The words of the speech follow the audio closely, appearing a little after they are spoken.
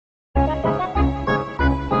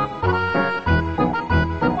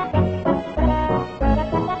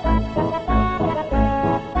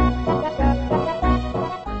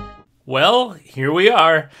Well, here we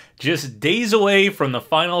are, just days away from the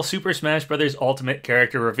final Super Smash Bros. Ultimate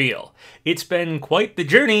character reveal. It's been quite the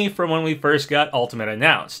journey from when we first got Ultimate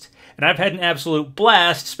announced, and I've had an absolute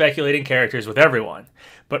blast speculating characters with everyone.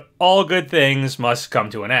 But all good things must come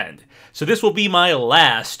to an end, so this will be my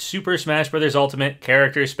last Super Smash Bros. Ultimate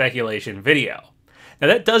character speculation video. Now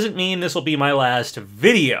that doesn't mean this will be my last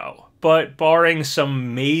video, but barring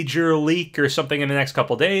some major leak or something in the next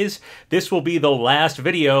couple days, this will be the last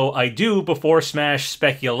video I do before Smash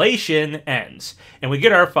speculation ends, and we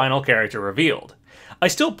get our final character revealed. I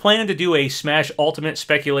still plan to do a Smash Ultimate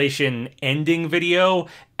speculation ending video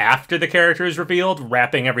after the character is revealed,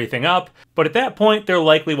 wrapping everything up, but at that point there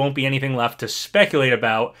likely won't be anything left to speculate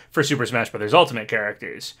about for Super Smash Bros. Ultimate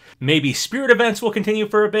characters. Maybe Spirit events will continue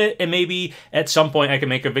for a bit, and maybe at some point I can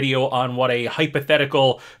make a video on what a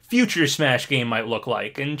hypothetical future Smash game might look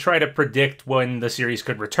like, and try to predict when the series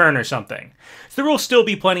could return or something. So there will still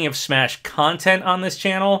be plenty of Smash content on this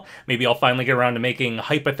channel. Maybe I'll finally get around to making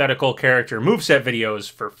hypothetical character moveset videos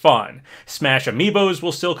for fun. Smash Amiibos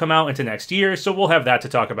will still come out into next year, so we'll have that to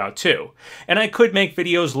talk about too. And I could make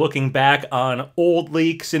videos looking back on old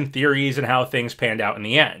leaks and theories and how things panned out in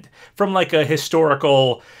the end, from like a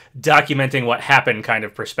historical, documenting what happened kind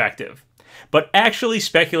of perspective. But actually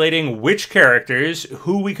speculating which characters,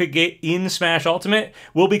 who we could get in Smash Ultimate,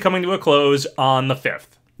 will be coming to a close on the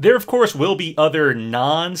 5th. There, of course, will be other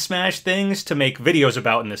non-Smash things to make videos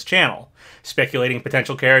about in this channel, speculating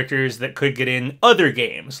potential characters that could get in other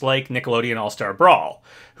games, like Nickelodeon All-Star Brawl,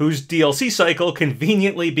 whose DLC cycle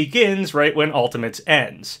conveniently begins right when Ultimates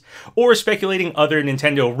ends, or speculating other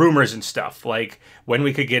Nintendo rumors and stuff, like when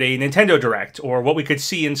we could get a Nintendo Direct, or what we could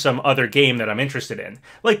see in some other game that I'm interested in,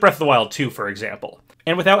 like Breath of the Wild 2, for example.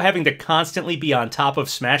 And without having to constantly be on top of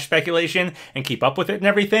Smash speculation and keep up with it and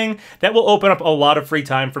everything, that will open up a lot of free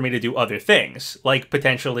time for me to do other things, like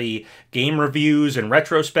potentially game reviews and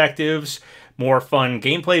retrospectives, more fun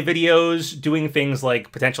gameplay videos, doing things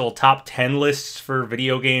like potential top 10 lists for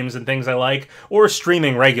video games and things I like, or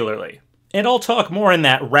streaming regularly. And I'll talk more in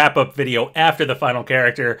that wrap-up video after the final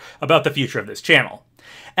character about the future of this channel.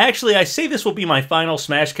 Actually, I say this will be my final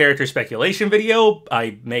Smash character speculation video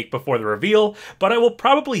I make before the reveal, but I will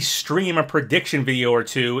probably stream a prediction video or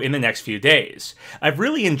two in the next few days. I've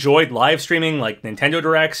really enjoyed live streaming like Nintendo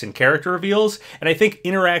Directs and character reveals, and I think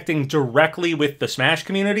interacting directly with the Smash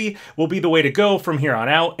community will be the way to go from here on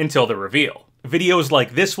out until the reveal. Videos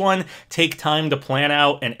like this one take time to plan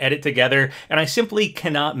out and edit together, and I simply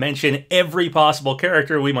cannot mention every possible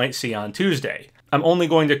character we might see on Tuesday. I'm only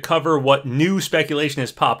going to cover what new speculation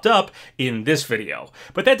has popped up in this video.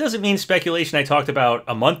 But that doesn't mean speculation I talked about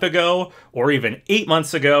a month ago, or even 8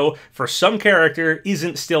 months ago, for some character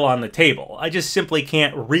isn't still on the table. I just simply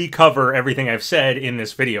can't recover everything I've said in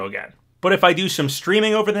this video again. But if I do some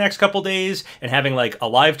streaming over the next couple days, and having like a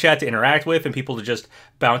live chat to interact with and people to just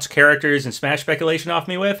bounce characters and Smash speculation off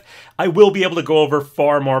me with, I will be able to go over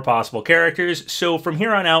far more possible characters, so from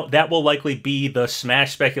here on out, that will likely be the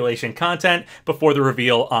Smash speculation content before the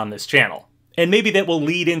reveal on this channel. And maybe that will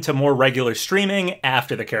lead into more regular streaming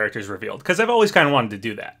after the character's revealed, because I've always kind of wanted to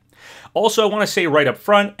do that. Also, I want to say right up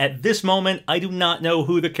front, at this moment, I do not know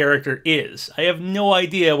who the character is. I have no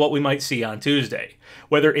idea what we might see on Tuesday.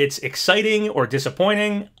 Whether it's exciting or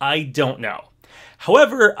disappointing, I don't know.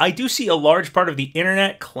 However, I do see a large part of the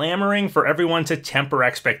internet clamoring for everyone to temper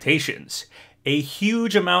expectations. A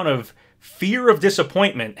huge amount of fear of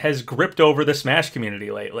disappointment has gripped over the Smash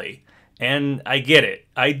community lately. And I get it.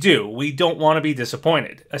 I do. We don't want to be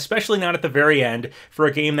disappointed, especially not at the very end for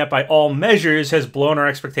a game that by all measures has blown our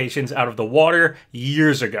expectations out of the water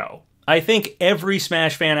years ago. I think every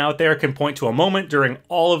Smash fan out there can point to a moment during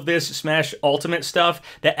all of this Smash Ultimate stuff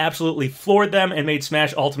that absolutely floored them and made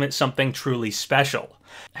Smash Ultimate something truly special.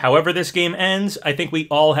 However this game ends, I think we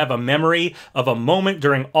all have a memory of a moment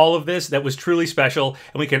during all of this that was truly special,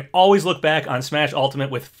 and we can always look back on Smash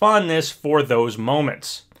Ultimate with fondness for those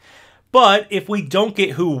moments. But if we don't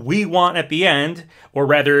get who we want at the end, or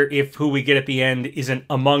rather if who we get at the end isn't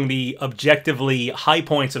among the objectively high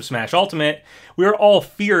points of Smash Ultimate, we're all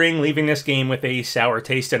fearing leaving this game with a sour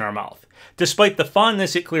taste in our mouth, despite the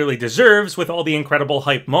fondness it clearly deserves with all the incredible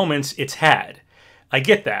hype moments it's had. I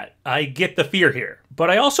get that. I get the fear here. But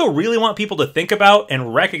I also really want people to think about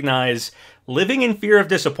and recognize, living in fear of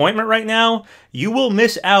disappointment right now, you will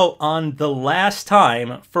miss out on the last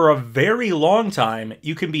time, for a very long time,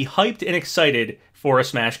 you can be hyped and excited for a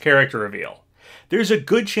Smash character reveal. There's a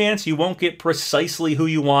good chance you won't get precisely who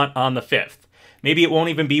you want on the 5th. Maybe it won't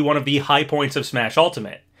even be one of the high points of Smash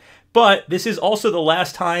Ultimate. But this is also the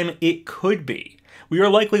last time it could be. We are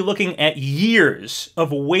likely looking at years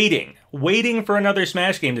of waiting waiting for another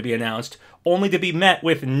Smash game to be announced, only to be met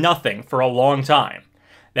with nothing for a long time.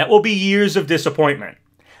 That will be years of disappointment.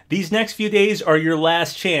 These next few days are your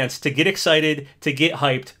last chance to get excited, to get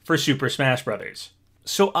hyped for Super Smash Bros.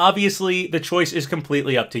 So obviously, the choice is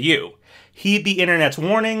completely up to you. Heed the internet's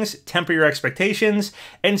warnings, temper your expectations,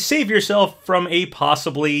 and save yourself from a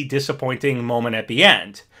possibly disappointing moment at the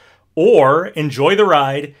end. Or enjoy the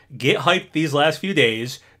ride, get hyped these last few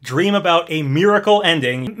days, dream about a miracle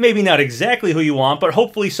ending, maybe not exactly who you want, but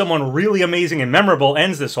hopefully someone really amazing and memorable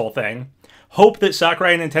ends this whole thing. Hope that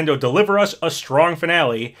Sakurai and Nintendo deliver us a strong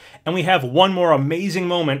finale, and we have one more amazing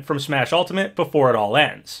moment from Smash Ultimate before it all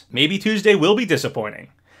ends. Maybe Tuesday will be disappointing.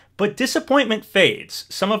 But disappointment fades.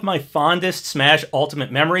 Some of my fondest Smash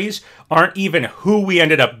Ultimate memories aren't even who we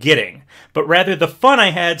ended up getting, but rather the fun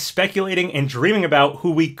I had speculating and dreaming about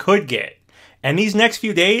who we could get. And these next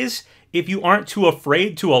few days, if you aren't too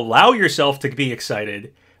afraid to allow yourself to be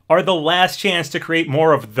excited, are the last chance to create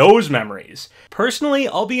more of those memories. Personally,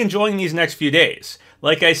 I'll be enjoying these next few days.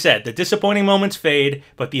 Like I said, the disappointing moments fade,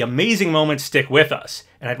 but the amazing moments stick with us,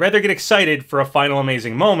 and I'd rather get excited for a final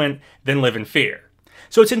amazing moment than live in fear.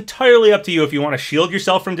 So it's entirely up to you if you want to shield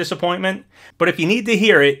yourself from disappointment, but if you need to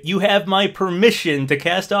hear it, you have my permission to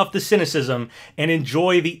cast off the cynicism and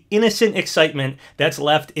enjoy the innocent excitement that's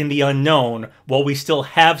left in the unknown while we still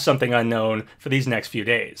have something unknown for these next few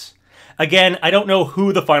days. Again, I don't know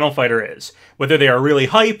who the final fighter is, whether they are really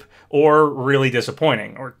hype or really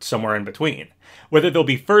disappointing, or somewhere in between. Whether they'll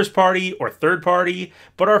be first party or third party,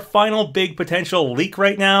 but our final big potential leak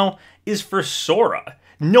right now is for Sora.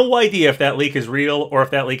 No idea if that leak is real or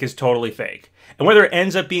if that leak is totally fake. And whether it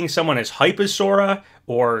ends up being someone as hype as Sora,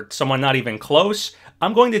 or someone not even close,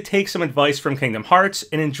 I'm going to take some advice from Kingdom Hearts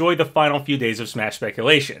and enjoy the final few days of Smash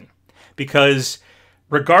speculation. Because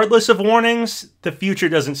regardless of warnings, the future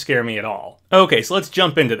doesn't scare me at all. Okay, so let's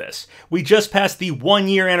jump into this. We just passed the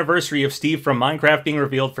 1-year anniversary of Steve from Minecraft being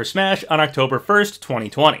revealed for Smash on October 1st,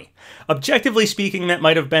 2020. Objectively speaking, that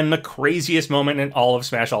might have been the craziest moment in all of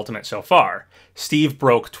Smash Ultimate so far. Steve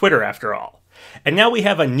broke Twitter after all. And now we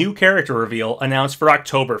have a new character reveal announced for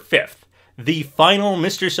October 5th. The final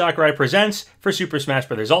Mr. Sakurai Presents for Super Smash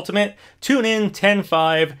Bros. Ultimate. Tune in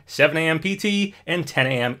 10/5, 7 AM PT, and 10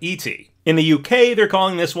 AM ET. In the UK, they're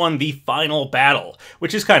calling this one the Final Battle,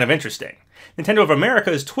 which is kind of interesting. Nintendo of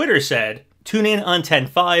America's Twitter said, tune in on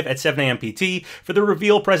 10/5 at 7 AM PT for the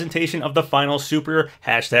reveal presentation of the final Super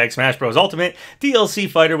 #Smash Bros. Ultimate DLC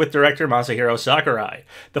fighter with director Masahiro Sakurai.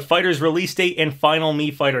 The fighter's release date and final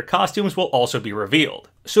Mii Fighter costumes will also be revealed.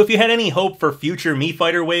 So if you had any hope for future Mii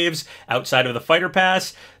Fighter waves outside of the Fighter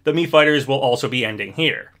Pass, the Mii Fighters will also be ending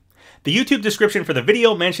here. The YouTube description for the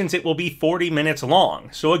video mentions it will be 40 minutes long,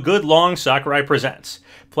 so a good long Sakurai Presents.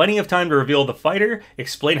 Plenty of time to reveal the fighter,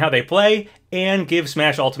 explain how they play, and give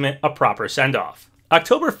Smash Ultimate a proper send-off.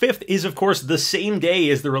 October 5th is of course the same day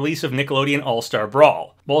as the release of Nickelodeon All-Star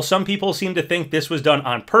Brawl. While some people seem to think this was done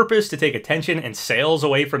on purpose to take attention and sales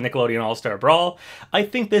away from Nickelodeon All-Star Brawl, I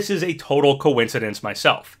think this is a total coincidence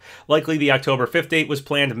myself. Likely the October 5th date was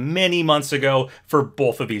planned many months ago for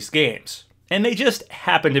both of these games. And they just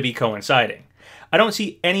happen to be coinciding. I don't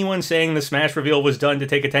see anyone saying the Smash reveal was done to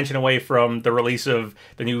take attention away from the release of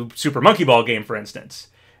the new Super Monkey Ball game, for instance.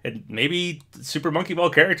 And maybe Super Monkey Ball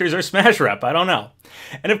characters are Smash Rep, I don't know.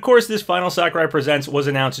 And of course, this final Sakurai Presents was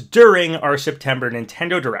announced during our September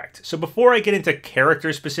Nintendo Direct. So before I get into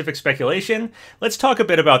character-specific speculation, let's talk a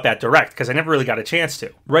bit about that Direct, because I never really got a chance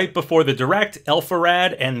to. Right before the Direct,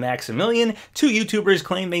 Elfarad and Maximilian, two YouTubers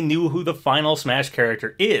claimed they knew who the final Smash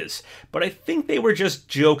character is. But I think they were just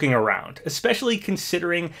joking around, especially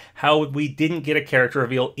considering how we didn't get a character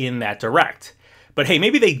reveal in that Direct. But hey,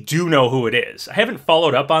 maybe they do know who it is. I haven't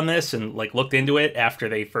followed up on this and looked into it after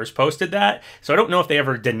they first posted that, so I don't know if they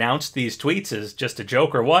ever denounced these tweets as just a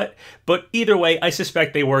joke or what, but either way, I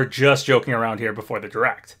suspect they were just joking around here before the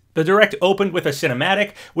Direct. The Direct opened with a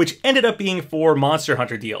cinematic, which ended up being for Monster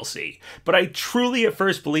Hunter DLC, but I truly at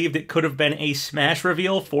first believed it could have been a Smash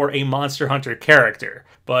reveal for a Monster Hunter character,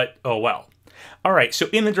 but oh well. Alright, so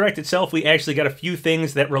in the Direct itself, we actually got a few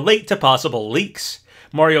things that relate to possible leaks.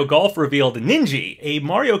 Mario Golf revealed Ninji, a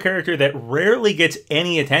Mario character that rarely gets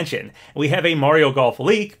any attention. We have a Mario Golf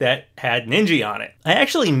leak that had Ninji on it. I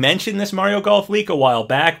actually mentioned this Mario Golf leak a while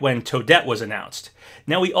back when Toadette was announced.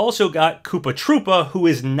 Now we also got Koopa Troopa, who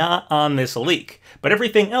is not on this leak, but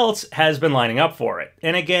everything else has been lining up for it.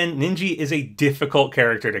 And again, Ninji is a difficult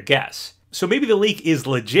character to guess. So maybe the leak is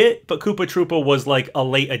legit, but Koopa Troopa was like a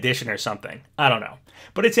late addition or something. I don't know.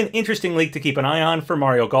 But it's an interesting leak to keep an eye on for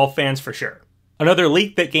Mario Golf fans for sure. Another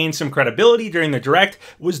leak that gained some credibility during the Direct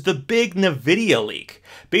was the big NVIDIA leak.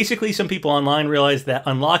 Basically, some people online realized that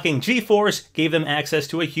unlocking GeForce gave them access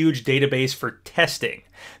to a huge database for testing.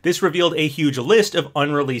 This revealed a huge list of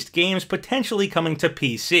unreleased games potentially coming to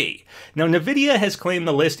PC. Now, NVIDIA has claimed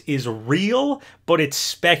the list is real, but it's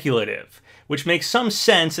speculative, which makes some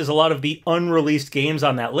sense as a lot of the unreleased games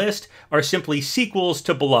on that list are simply sequels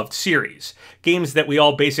to beloved series. Games that we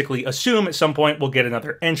all basically assume at some point will get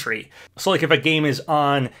another entry. So like if a game is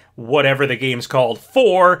on whatever the game's called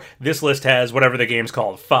 4, this list has whatever the game's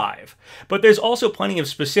called 5. But there's also plenty of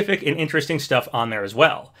specific and interesting stuff on there as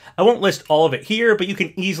well. I won't list all of it here, but you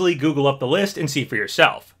can easily Google up the list and see for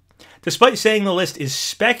yourself. Despite saying the list is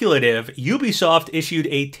speculative, Ubisoft issued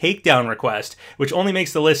a takedown request, which only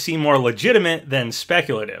makes the list seem more legitimate than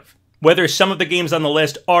speculative. Whether some of the games on the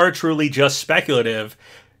list are truly just speculative,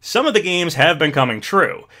 some of the games have been coming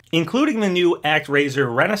true, including the new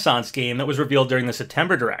ActRaiser Renaissance game that was revealed during the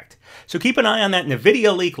September Direct. So keep an eye on that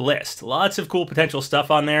NVIDIA leak list. Lots of cool potential stuff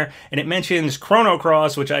on there, and it mentions Chrono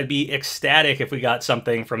Cross, which I'd be ecstatic if we got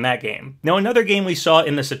something from that game. Now, another game we saw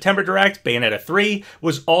in the September Direct, Bayonetta 3,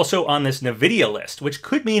 was also on this NVIDIA list, which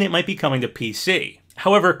could mean it might be coming to PC.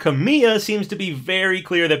 However, Kamiya seems to be very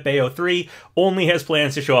clear that Bayo 3 only has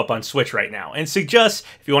plans to show up on Switch right now, and suggests,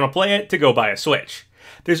 if you want to play it, to go buy a Switch.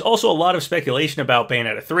 There's also a lot of speculation about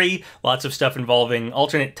Bayonetta 3, lots of stuff involving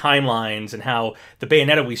alternate timelines and how the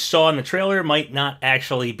Bayonetta we saw in the trailer might not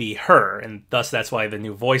actually be her, and thus that's why the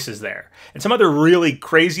new voice is there. And some other really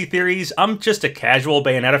crazy theories. I'm just a casual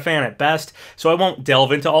Bayonetta fan at best, so I won't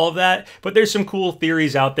delve into all of that, but there's some cool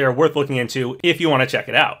theories out there worth looking into if you want to check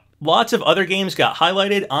it out. Lots of other games got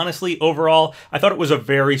highlighted. Honestly, overall, I thought it was a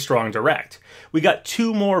very strong Direct. We got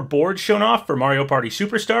 2 more boards shown off for Mario Party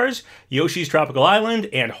Superstars, Yoshi's Tropical Island,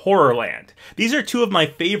 and Horrorland. These are 2 of my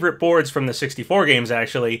favorite boards from the 64 games,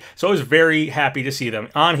 actually, so I was very happy to see them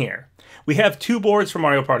on here. We have 2 boards for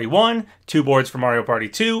Mario Party 1, 2 boards for Mario Party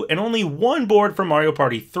 2, and only 1 board for Mario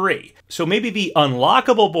Party 3. So maybe the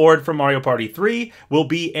unlockable board for Mario Party 3 will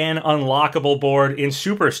be an unlockable board in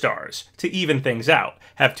Superstars, to even things out.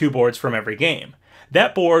 Have 2 boards from every game.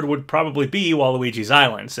 That board would probably be Waluigi's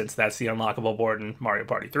Island, since that's the unlockable board in Mario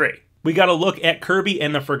Party 3. We got a look at Kirby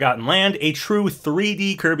and the Forgotten Land, a true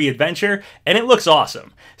 3D Kirby adventure, and it looks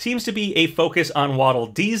awesome. Seems to be a focus on Waddle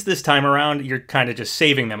Dees this time around. You're kind of just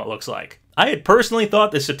saving them, it looks like. I had personally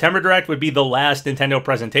thought the September Direct would be the last Nintendo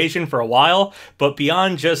presentation for a while, but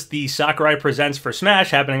beyond just the Sakurai Presents for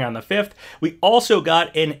Smash happening on the 5th, we also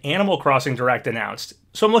got an Animal Crossing Direct announced,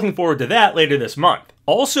 so I'm looking forward to that later this month.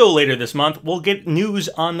 Also later this month, we'll get news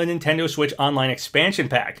on the Nintendo Switch Online expansion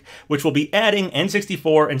pack, which will be adding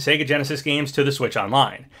N64 and Sega Genesis games to the Switch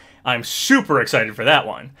Online. I'm super excited for that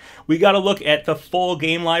one. We got a look at the full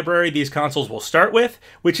game library these consoles will start with,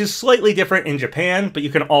 which is slightly different in Japan, but you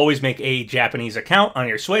can always make a Japanese account on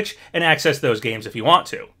your Switch and access those games if you want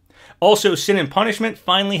to. Also, Sin and Punishment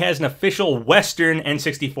finally has an official Western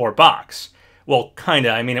N64 box. Well, kinda,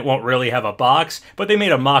 I mean it won't really have a box, but they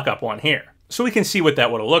made a mock-up one here, so we can see what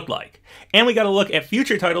that would have looked like. And we got a look at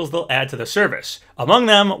future titles they'll add to the service. Among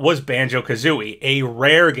them was Banjo-Kazooie, a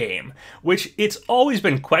Rare game, which it's always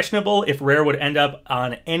been questionable if Rare would end up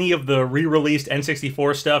on any of the re-released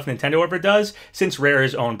N64 stuff Nintendo ever does, since Rare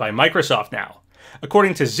is owned by Microsoft now.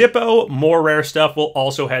 According to Zippo, more Rare stuff will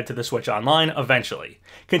also head to the Switch Online eventually.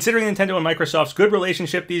 Considering Nintendo and Microsoft's good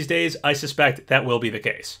relationship these days, I suspect that will be the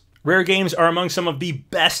case. Rare games are among some of the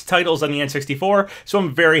best titles on the N64, so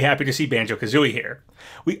I'm very happy to see Banjo-Kazooie here.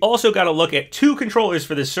 We also got a look at 2 controllers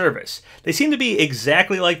for this service. They seem to be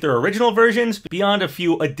exactly like their original versions, beyond a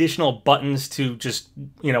few additional buttons to just,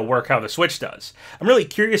 work how the Switch does. I'm really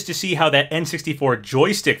curious to see how that N64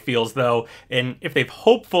 joystick feels, though, and if they've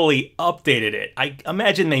hopefully updated it. I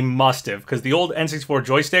imagine they must have, because the old N64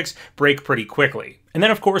 joysticks break pretty quickly. And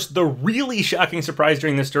then, of course, the really shocking surprise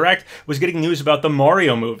during this Direct was getting news about the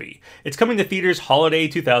Mario movie. It's coming to theaters holiday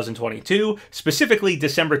 2022, specifically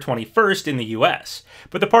December 21st in the US.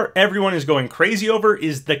 But the part everyone is going crazy over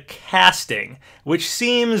is the casting, which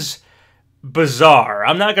seems bizarre.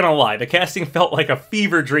 I'm not gonna lie, the casting felt like a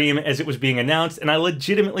fever dream as it was being announced, and I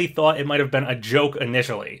legitimately thought it might have been a joke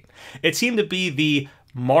initially. It seemed to be the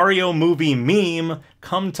Mario movie meme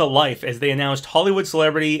come to life as they announced Hollywood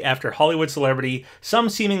celebrity after Hollywood celebrity, some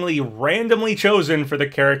seemingly randomly chosen for the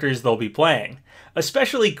characters they'll be playing.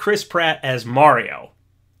 Especially Chris Pratt as Mario.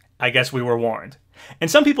 I guess we were warned.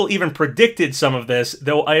 And some people even predicted some of this,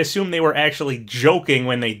 though I assume they were actually joking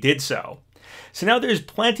when they did so. So now there's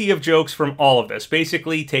plenty of jokes from all of this.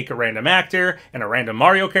 Basically, take a random actor and a random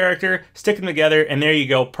Mario character, stick them together, and there you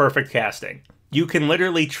go, perfect casting. You can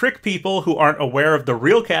literally trick people who aren't aware of the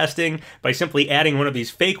real casting by simply adding one of these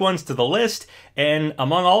fake ones to the list, and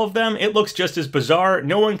among all of them, it looks just as bizarre.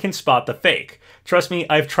 No one can spot the fake. Trust me,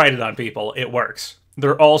 I've tried it on people. It works.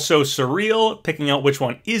 They're all so surreal, picking out which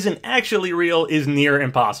one isn't actually real is near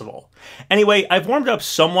impossible. Anyway, I've warmed up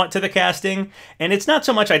somewhat to the casting, and it's not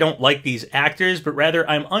so much I don't like these actors, but rather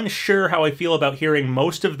I'm unsure how I feel about hearing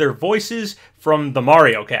most of their voices from the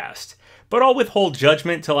Mario cast. But I'll withhold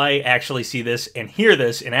judgment till I actually see this and hear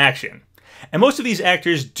this in action. And most of these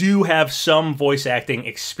actors do have some voice acting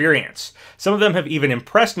experience. Some of them have even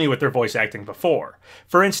impressed me with their voice acting before.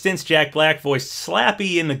 For instance, Jack Black voiced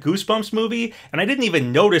Slappy in the Goosebumps movie, and I didn't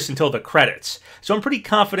even notice until the credits. So I'm pretty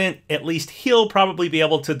confident at least he'll probably be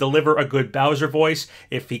able to deliver a good Bowser voice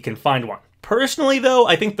if he can find one. Personally, though,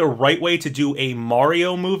 I think the right way to do a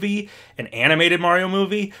Mario movie, an animated Mario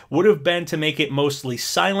movie, would have been to make it mostly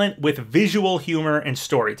silent with visual humor and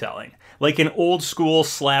storytelling, like an old-school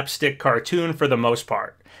slapstick cartoon for the most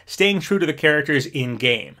part, staying true to the characters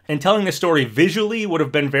in-game. And telling the story visually would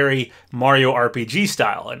have been very Mario RPG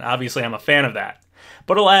style, and obviously I'm a fan of that.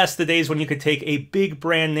 But alas, the days when you could take a big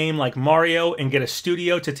brand name like Mario and get a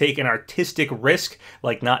studio to take an artistic risk,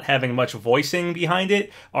 like not having much voicing behind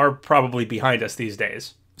it, are probably behind us these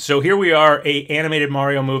days. So here we are, an animated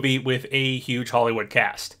Mario movie with a huge Hollywood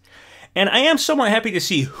cast. And I am somewhat happy to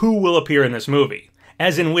see who will appear in this movie,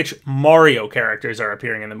 as in which Mario characters are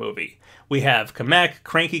appearing in the movie. We have Kamek,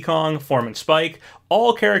 Cranky Kong, Foreman Spike,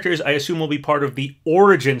 all characters I assume will be part of the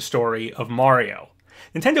origin story of Mario.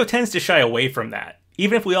 Nintendo tends to shy away from that.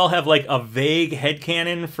 Even if we all have like a vague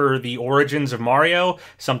headcanon for the origins of Mario,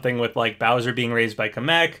 something with like Bowser being raised by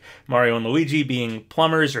Kamek, Mario and Luigi being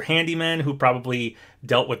plumbers or handymen who probably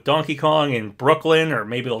dealt with Donkey Kong in Brooklyn, or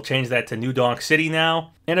maybe they'll change that to New Donk City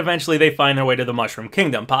now, and eventually they find their way to the Mushroom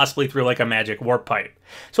Kingdom, possibly through like a magic warp pipe.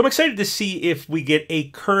 So I'm excited to see if we get a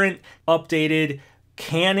current, updated,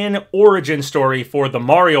 canon origin story for the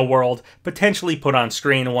Mario world potentially put on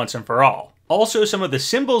screen once and for all. Also, some of the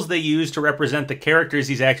symbols they use to represent the characters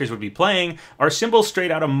these actors would be playing are symbols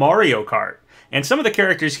straight out of Mario Kart. And some of the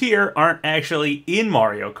characters here aren't actually in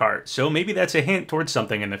Mario Kart, so maybe that's a hint towards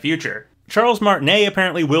something in the future. Charles Martinet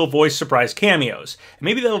apparently will voice surprise cameos.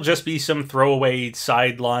 Maybe that'll just be some throwaway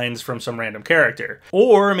side lines from some random character.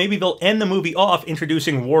 Or maybe they'll end the movie off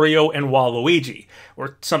introducing Wario and Waluigi,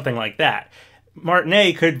 or something like that.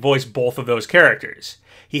 Martinet could voice both of those characters.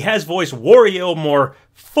 He has voiced Wario more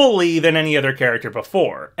fully than any other character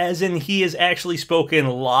before, as in he has actually spoken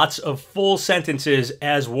lots of full sentences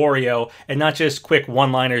as Wario, and not just quick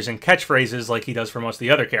one-liners and catchphrases like he does for most of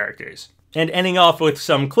the other characters. And ending off with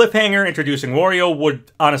some cliffhanger introducing Wario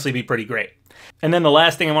would honestly be pretty great. And then the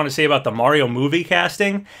last thing I want to say about the Mario movie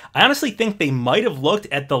casting, I honestly think they might have looked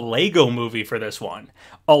at the Lego movie for this one.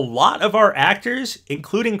 A lot of our actors,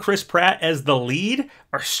 including Chris Pratt as the lead,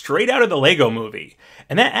 are straight out of the Lego movie.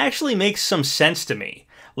 And that actually makes some sense to me.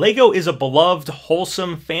 Lego is a beloved,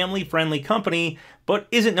 wholesome, family-friendly company, but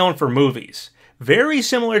isn't known for movies. Very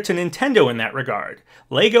similar to Nintendo in that regard.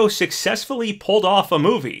 Lego successfully pulled off a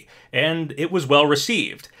movie, and it was well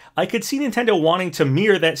received. I could see Nintendo wanting to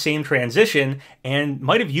mirror that same transition and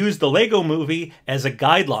might have used the Lego movie as a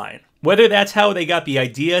guideline. Whether that's how they got the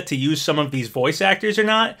idea to use some of these voice actors or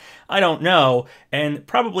not, I don't know, and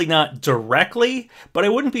probably not directly, but I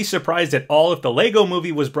wouldn't be surprised at all if the Lego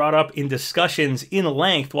movie was brought up in discussions in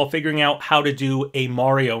length while figuring out how to do a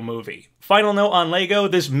Mario movie. Final note on Lego,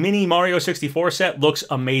 this mini Mario 64 set looks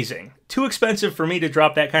amazing. Too expensive for me to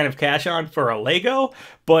drop that kind of cash on for a Lego,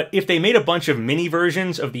 but if they made a bunch of mini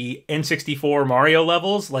versions of the N64 Mario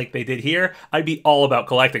levels like they did here, I'd be all about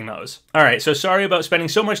collecting those. Alright, so sorry about spending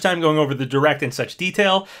so much time going over the Direct in such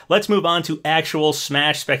detail. Let's move on to actual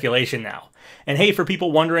Smash speculation now. And hey, for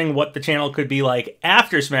people wondering what the channel could be like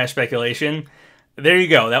after Smash speculation, there you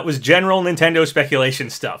go. That was general Nintendo speculation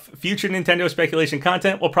stuff. Future Nintendo speculation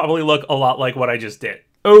content will probably look a lot like what I just did.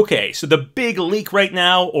 Okay, so the big leak right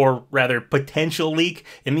now, or rather potential leak,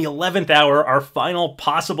 in the 11th hour, our final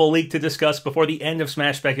possible leak to discuss before the end of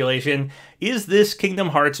Smash speculation, is this Kingdom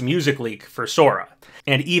Hearts music leak for Sora.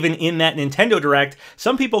 And even in that Nintendo Direct,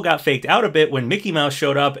 some people got faked out a bit when Mickey Mouse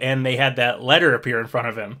showed up and they had that letter appear in front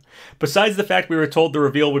of him. Besides the fact we were told the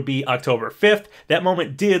reveal would be October 5th, that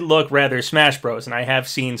moment did look rather Smash Bros, and I have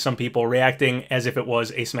seen some people reacting as if it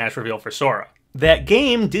was a Smash reveal for Sora. That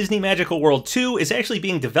game, Disney Magical World 2, is actually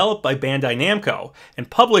being developed by Bandai Namco and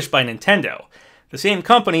published by Nintendo, the same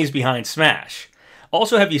companies behind Smash.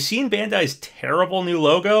 Also, have you seen Bandai's terrible new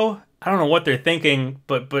logo? I don't know what they're thinking,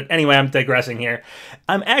 but anyway, I'm digressing here.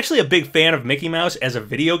 I'm actually a big fan of Mickey Mouse as a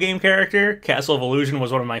video game character. Castle of Illusion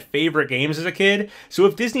was one of my favorite games as a kid, so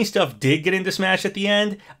if Disney stuff did get into Smash at the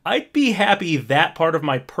end, I'd be happy that part of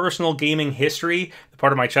my personal gaming history, the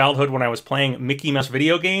part of my childhood when I was playing Mickey Mouse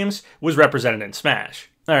video games, was represented in Smash.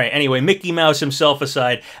 Alright, anyway, Mickey Mouse himself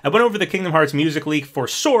aside, I went over the Kingdom Hearts music leak for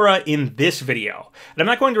Sora in this video, and I'm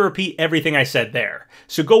not going to repeat everything I said there,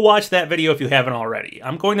 so go watch that video if you haven't already.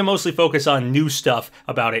 I'm going to mostly focus on new stuff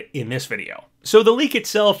about it in this video. So the leak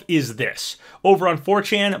itself is this. Over on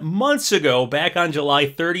 4chan, months ago, back on July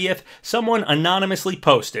 30th, someone anonymously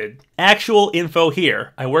posted, "Actual info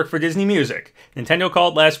here, I work for Disney Music. Nintendo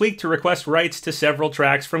called last week to request rights to several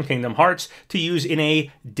tracks from Kingdom Hearts to use in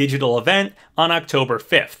a digital event on October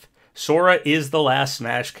 5th. Sora is the last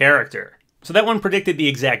Smash character." So that one predicted the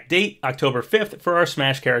exact date, October 5th, for our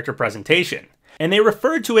Smash character presentation. And they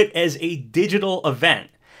referred to it as a digital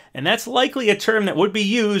event. And that's likely a term that would be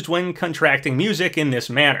used when contracting music in this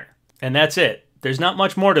manner. And that's it. There's not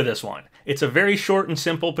much more to this one. It's a very short and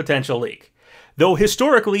simple potential leak. Though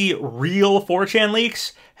historically, real 4chan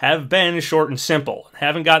leaks have been short and simple, and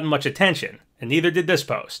haven't gotten much attention, and neither did this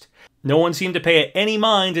post. No one seemed to pay it any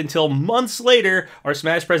mind until months later, our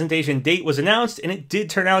Smash presentation date was announced, and it did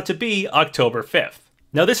turn out to be October 5th.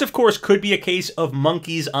 Now this of course could be a case of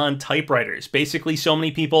monkeys on typewriters. Basically so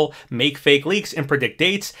many people make fake leaks and predict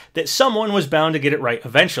dates that someone was bound to get it right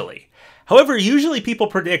eventually. However, usually people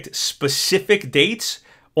predict specific dates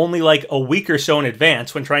only like a week or so in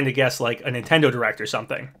advance when trying to guess like a Nintendo Direct or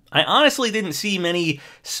something. I honestly didn't see many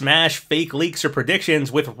Smash fake leaks or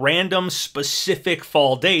predictions with random specific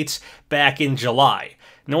fall dates back in July.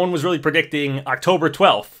 No one was really predicting October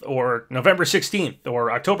 12th, or November 16th,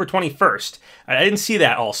 or October 21st. I didn't see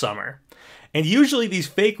that all summer. And usually these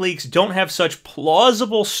fake leaks don't have such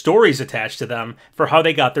plausible stories attached to them for how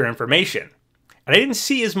they got their information. And I didn't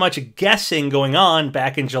see as much guessing going on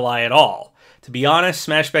back in July at all. To be honest,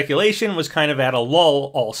 Smash speculation was kind of at a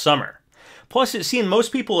lull all summer. Plus, it seemed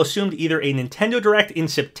most people assumed either a Nintendo Direct in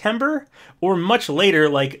September, or much later,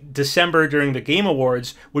 like December during the Game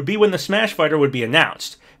Awards, would be when the Smash Fighter would be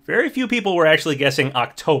announced. Very few people were actually guessing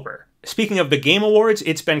October. Speaking of the Game Awards,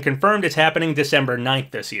 it's been confirmed it's happening December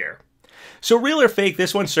 9th this year. So real or fake,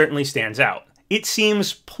 this one certainly stands out. It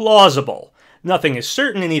seems plausible. Nothing is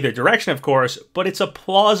certain in either direction, of course, but it's a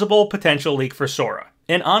plausible potential leak for Sora.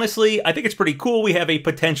 And honestly, I think it's pretty cool we have a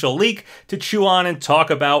potential leak to chew on and talk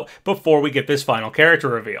about before we get this final character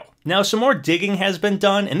reveal. Now, some more digging has been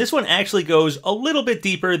done, and this one actually goes a little bit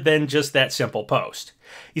deeper than just that simple post.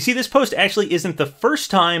 You see, this post actually isn't the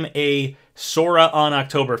first time a Sora on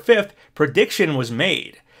October 5th prediction was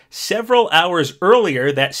made. Several hours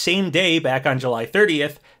earlier, that same day back on July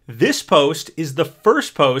 30th, this post is the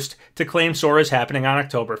first post to claim Sora is happening on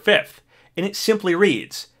October 5th. And it simply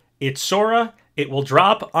reads, "It's Sora. It will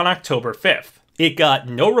drop on October 5th. It got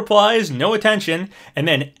no replies, no attention, and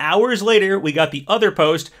then hours later we got the other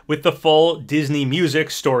post with the full Disney Music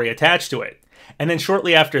story attached to it. And then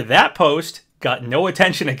shortly after that post, got no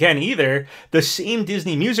attention again either, the same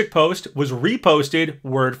Disney Music post was reposted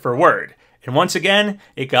word for word. And once again,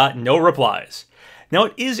 it got no replies. Now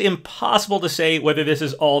it is impossible to say whether this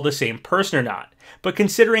is all the same person or not, but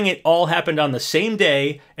considering it all happened on the same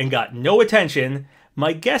day and got no attention,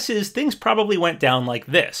 my guess is things probably went down like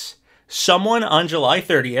this. Someone on July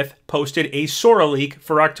 30th posted a Sora leak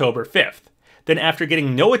for October 5th. Then after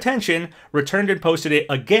getting no attention, returned and posted it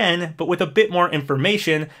again, but with a bit more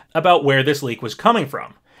information about where this leak was coming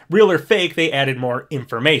from. Real or fake, they added more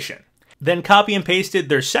information. Then copy and pasted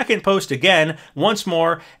their second post again, once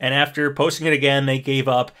more, and after posting it again, they gave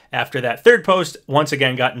up after that third post, once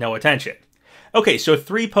again got no attention. Okay, so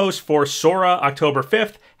 3 posts for Sora October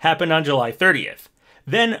 5th happened on July 30th.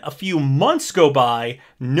 Then a few months go by,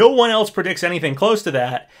 no one else predicts anything close to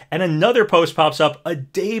that, and another post pops up a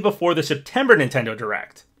day before the September Nintendo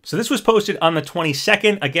Direct. So this was posted on the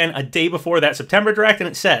 22nd, again a day before that September Direct, and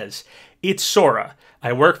it says, "It's Sora.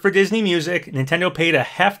 I work for Disney Music. Nintendo paid a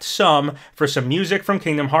heft sum for some music from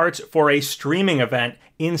Kingdom Hearts for a streaming event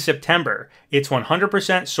in September. It's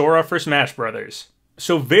 100% Sora for Smash Bros."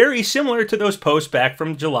 So very similar to those posts back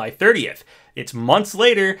from July 30th. It's months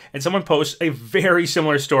later, and someone posts a very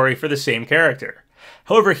similar story for the same character.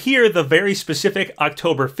 However, here, the very specific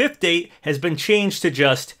October 5th date has been changed to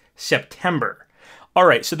just September.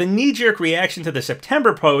 Alright, so the knee-jerk reaction to the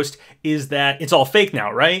September post is that it's all fake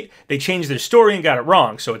now, right? They changed their story and got it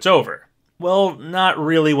wrong, so it's over. Well, not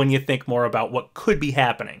really when you think more about what could be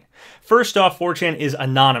happening. First off, 4chan is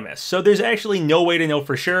anonymous, so there's actually no way to know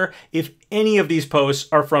for sure if any of these posts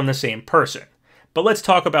are from the same person. But let's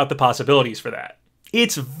talk about the possibilities for that.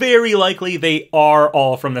 It's very likely they are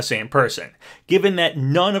all from the same person, given that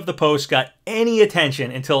none of the posts got any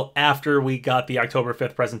attention until after we got the October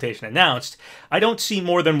 5th presentation announced. I don't see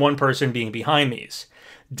more than one person being behind these.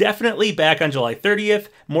 Definitely back on July 30th,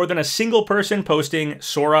 more than a single person posting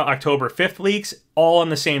Sora October 5th leaks all on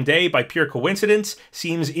the same day by pure coincidence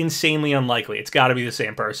seems insanely unlikely. It's got to be the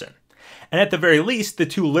same person. And at the very least, the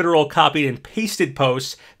two literal copied and pasted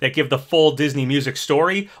posts that give the full Disney music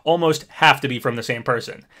story almost have to be from the same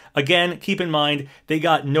person. Again, keep in mind, they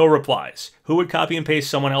got no replies. Who would copy and paste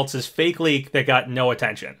someone else's fake leak that got no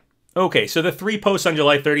attention? Okay, so the 3 posts on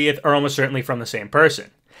July 30th are almost certainly from the same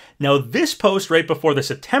person. Now, this post right before the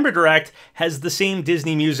September Direct has the same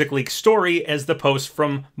Disney music leak story as the post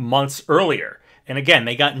from months earlier. And again,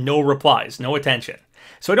 they got no replies, no attention.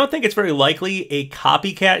 So I don't think it's very likely a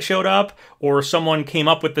copycat showed up or someone came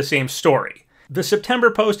up with the same story. The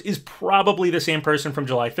September post is probably the same person from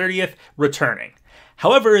July 30th returning.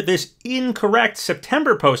 However, this incorrect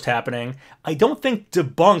September post happening, I don't think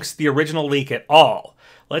debunks the original leak at all.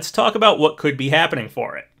 Let's talk about what could be happening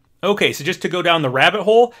for it. Okay, so just to go down the rabbit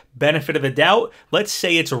hole, benefit of the doubt, let's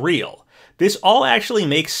say it's real. This all actually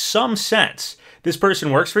makes some sense. This person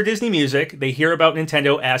works for Disney Music, they hear about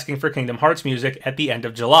Nintendo asking for Kingdom Hearts music at the end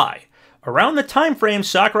of July. Around the time frame,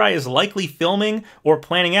 Sakurai is likely filming or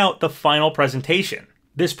planning out the final presentation.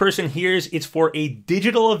 This person hears it's for a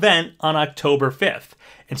digital event on October 5th,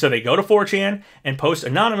 and so they go to 4chan and post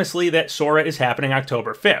anonymously that Sora is happening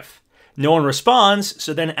October 5th. No one responds,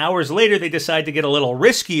 so then hours later they decide to get a little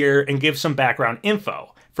riskier and give some background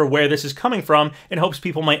info for where this is coming from in hopes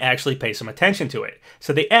people might actually pay some attention to it.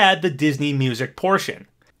 So they add the Disney music portion.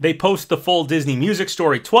 They post the full Disney music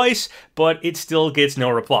story twice, but it still gets no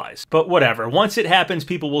replies. But whatever, once it happens,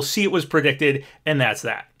 people will see it was predicted, and that's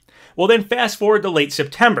that. Well, then fast forward to late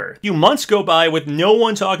September. A few months go by with no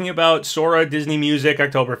one talking about Sora Disney Music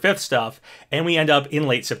October 5th stuff, and we end up in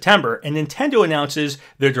late September, and Nintendo announces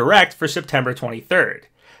their Direct for September 23rd.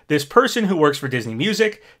 This person who works for Disney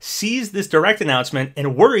Music sees this Direct announcement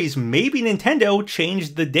and worries maybe Nintendo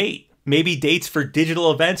changed the date. Maybe dates for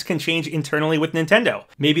digital events can change internally with Nintendo.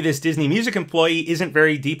 Maybe this Disney Music employee isn't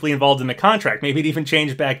very deeply involved in the contract. Maybe it even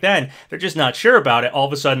changed back then. They're just not sure about it. All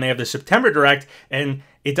of a sudden they have the September Direct and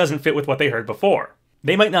it doesn't fit with what they heard before.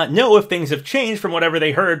 They might not know if things have changed from whatever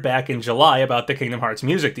they heard back in July about the Kingdom Hearts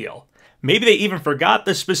music deal. Maybe they even forgot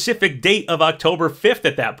the specific date of October 5th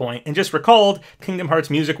at that point and just recalled Kingdom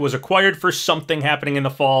Hearts music was acquired for something happening in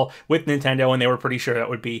the fall with Nintendo and they were pretty sure that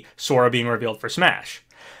would be Sora being revealed for Smash.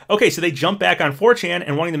 Okay, so they jump back on 4chan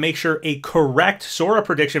and wanting to make sure a correct Sora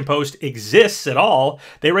prediction post exists at all,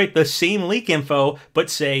 they write the same leak info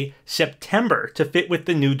but say September to fit with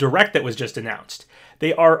the new Direct that was just announced.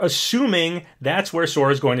 They are assuming that's where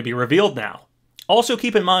Sora is going to be revealed now. Also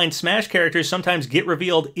keep in mind, Smash characters sometimes get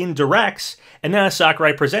revealed in Directs, and then a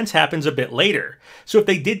Sakurai Presents happens a bit later. So if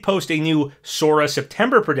they did post a new Sora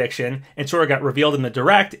September prediction, and Sora got revealed in the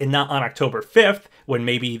Direct and not on October 5th, when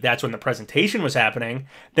maybe that's when the presentation was happening,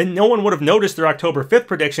 then no one would have noticed their October 5th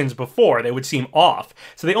predictions before. They would seem off.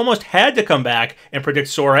 So they almost had to come back and predict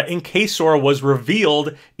Sora in case Sora was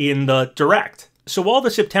revealed in the Direct. So while the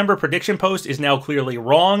September prediction post is now clearly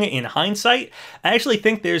wrong in hindsight, I actually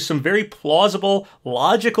think there's some very plausible,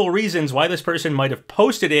 logical reasons why this person might have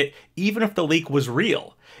posted it even if the leak was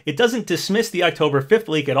real. It doesn't dismiss the October 5th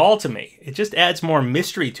leak at all to me. It just adds more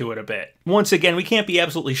mystery to it a bit. Once again, we can't be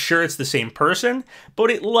absolutely sure it's the same person, but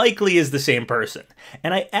it likely is the same person.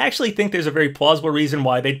 And I actually think there's a very plausible reason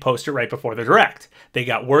why they'd post it right before the Direct. They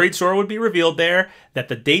got worried Sora would be revealed there, that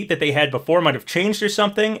the date that they had before might have changed or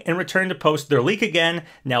something, and returned to post their leak again,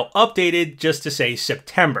 now updated just to say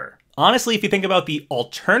September. Honestly, if you think about the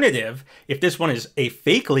alternative, if this one is a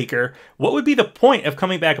fake leaker, what would be the point of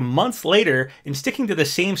coming back months later and sticking to the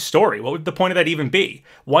same story? What would the point of that even be?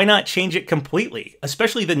 Why not change it completely?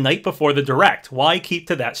 Especially the night before the Direct. Why keep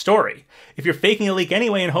to that story? If you're faking a leak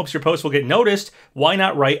anyway in hopes your post will get noticed, why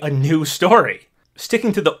not write a new story?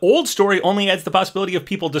 Sticking to the old story only adds the possibility of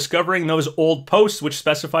people discovering those old posts which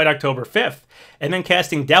specified October 5th, and then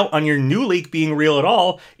casting doubt on your new leak being real at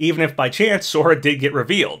all, even if by chance Sora did get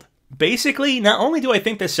revealed. Basically, not only do I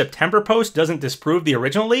think this September post doesn't disprove the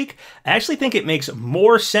original leak, I actually think it makes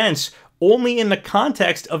more sense only in the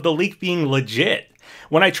context of the leak being legit.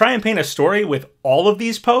 When I try and paint a story with all of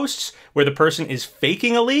these posts where the person is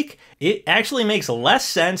faking a leak, it actually makes less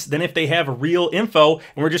sense than if they have real info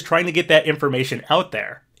and we're just trying to get that information out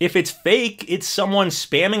there. If it's fake, it's someone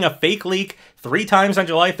spamming a fake leak 3 times on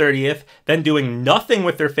July 30th, then doing nothing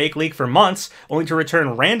with their fake leak for months, only to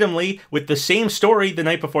return randomly with the same story the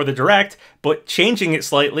night before the direct, but changing it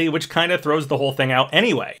slightly, which kind of throws the whole thing out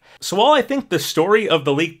anyway. So while I think the story of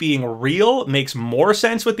the leak being real makes more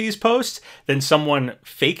sense with these posts than someone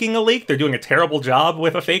faking a leak, they're doing a terrible job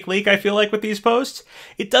with a fake leak, I feel like, with these posts,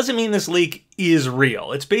 it doesn't mean this leak is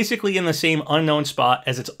real. It's basically in the same unknown spot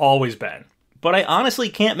as it's always been. But I honestly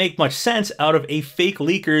can't make much sense out of a fake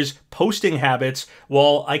leaker's posting habits,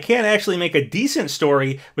 while I can't actually make a decent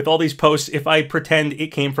story with all these posts if I pretend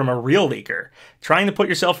it came from a real leaker. Trying to put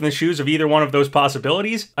yourself in the shoes of either one of those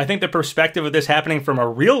possibilities, I think the perspective of this happening from a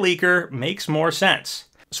real leaker makes more sense.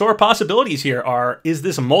 So our possibilities here are, is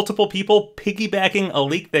this multiple people piggybacking a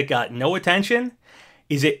leak that got no attention?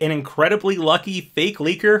 Is it an incredibly lucky fake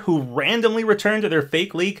leaker who randomly returned to their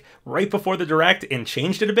fake leak right before the direct and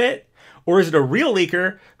changed it a bit? Or is it a real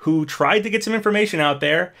leaker who tried to get some information out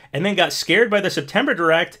there and then got scared by the September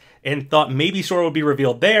direct and thought maybe Sora would be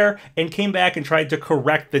revealed there and came back and tried to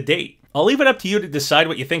correct the date? I'll leave it up to you to decide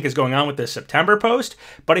what you think is going on with this September post,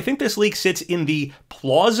 but I think this leak sits in the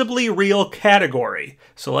plausibly real category,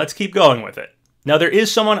 so let's keep going with it. Now, there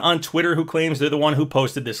is someone on Twitter who claims they're the one who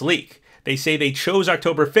posted this leak. They say they chose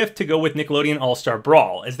October 5th to go with Nickelodeon All-Star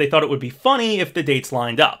Brawl, as they thought it would be funny if the dates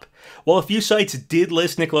lined up. While a few sites did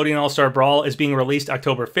list Nickelodeon All-Star Brawl as being released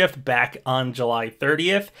October 5th back on July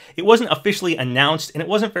 30th, it wasn't officially announced and it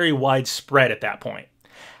wasn't very widespread at that point.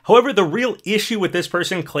 However, the real issue with this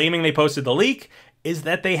person claiming they posted the leak is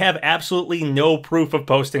that they have absolutely no proof of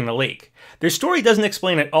posting the leak. Their story doesn't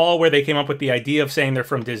explain at all where they came up with the idea of saying they're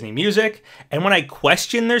from Disney Music, and when I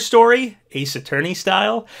question their story, Ace Attorney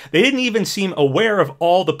style, they didn't even seem aware of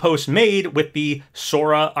all the posts made with the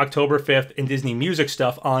Sora, October 5th, and Disney Music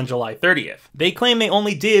stuff on July 30th. They claim they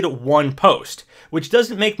only did one post, which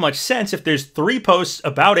doesn't make much sense if there's 3 posts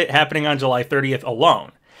about it happening on July 30th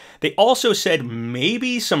alone. They also said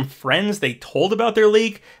maybe some friends they told about their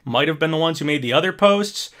leak might have been the ones who made the other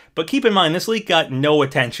posts, but keep in mind this leak got no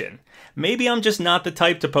attention. Maybe I'm just not the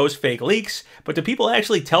type to post fake leaks, but do people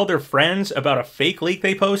actually tell their friends about a fake leak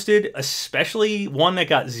they posted, especially one that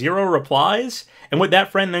got 0 replies? And would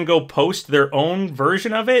that friend then go post their own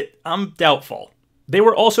version of it? I'm doubtful. They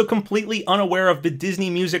were also completely unaware of the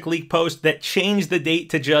Disney Music leak post that changed the date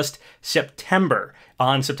to just September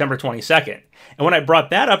on September 22nd. And when I brought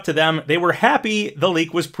that up to them, they were happy the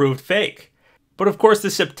leak was proved fake. But of course, the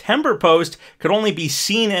September post could only be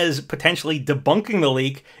seen as potentially debunking the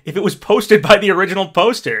leak if it was posted by the original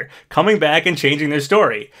poster, coming back and changing their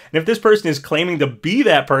story. And if this person is claiming to be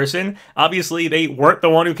that person, obviously they weren't the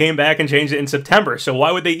one who came back and changed it in September. So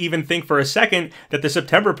why would they even think for a second that the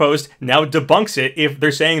September post now debunks it if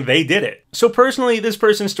they're saying they did it? So personally, this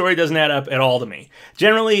person's story doesn't add up at all to me.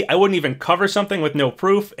 Generally, I wouldn't even cover something with no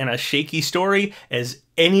proof and a shaky story, as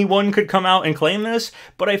anyone could come out and claim this,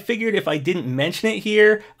 but I figured if I didn't mention it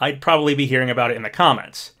here, I'd probably be hearing about it in the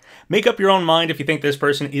comments. Make up your own mind if you think this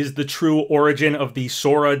person is the true origin of the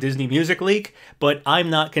Sora Disney Music leak, but I'm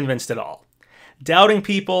not convinced at all. Doubting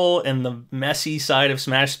people and the messy side of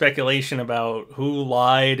Smash speculation about who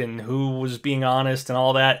lied and who was being honest and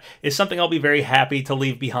all that is something I'll be very happy to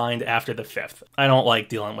leave behind after the 5th. I don't like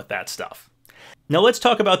dealing with that stuff. Now let's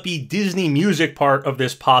talk about the Disney Music part of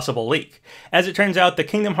this possible leak. As it turns out, the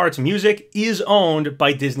Kingdom Hearts music is owned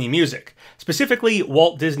by Disney Music, specifically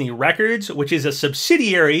Walt Disney Records, which is a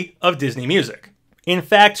subsidiary of Disney Music. In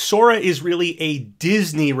fact, Sora is really a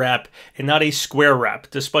Disney rep and not a Square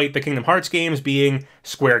rep, despite the Kingdom Hearts games being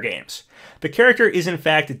Square games. The character is in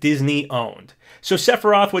fact Disney owned. So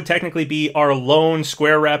Sephiroth would technically be our lone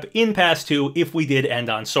Square rep in Pass 2 if we did end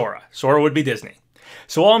on Sora. Sora would be Disney.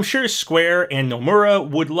 So while I'm sure Square and Nomura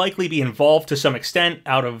would likely be involved to some extent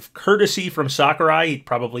out of courtesy from Sakurai, he'd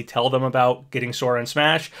probably tell them about getting Sora in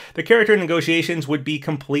Smash, the character negotiations would be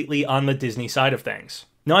completely on the Disney side of things.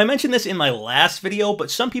 Now, I mentioned this in my last video,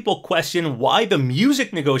 but some people question why the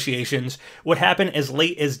music negotiations would happen as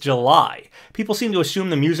late as July. People seem to assume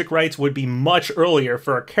the music rights would be much earlier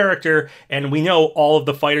for a character, and we know all of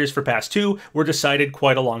the fighters for Pass 2 were decided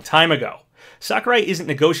quite a long time ago. Sakurai isn't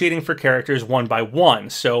negotiating for characters one by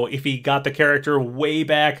one, so if he got the character way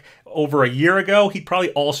back over a year ago, he'd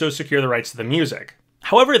probably also secure the rights to the music.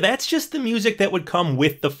 However, that's just the music that would come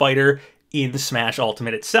with the fighter in Smash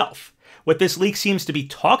Ultimate itself. What this leak seems to be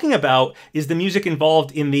talking about is the music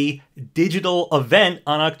involved in the digital event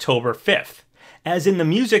on October 5th, as in the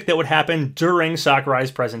music that would happen during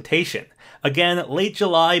Sakurai's presentation. Again, late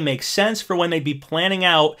July makes sense for when they'd be planning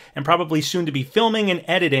out and probably soon to be filming and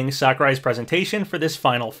editing Sakurai's presentation for this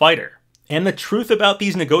final fighter. And the truth about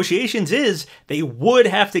these negotiations is they would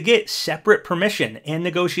have to get separate permission and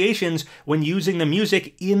negotiations when using the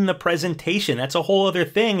music in the presentation. That's a whole other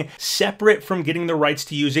thing, separate from getting the rights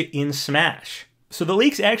to use it in Smash. So the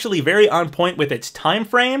leak's actually very on point with its time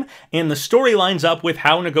frame, and the story lines up with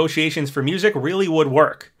how negotiations for music really would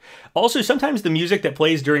work. Also, sometimes the music that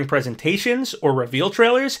plays during presentations or reveal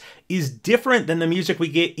trailers is different than the music we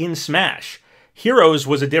get in Smash. Heroes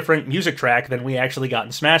was a different music track than we actually got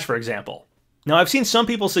in Smash, for example. Now, I've seen some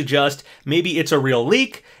people suggest maybe it's a real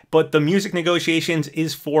leak, but the music negotiations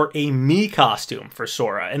is for a Mii costume for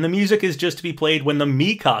Sora, and the music is just to be played when the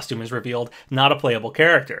Mii costume is revealed, not a playable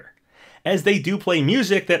character. As they do play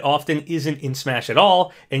music that often isn't in Smash at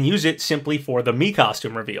all, and use it simply for the Mii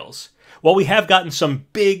costume reveals. While we have gotten some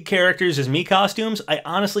big characters as Mii costumes, I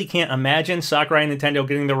honestly can't imagine Sakurai and Nintendo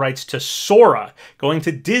getting the rights to Sora, going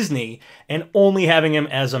to Disney, and only having him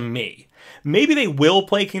as a Mii. Maybe they will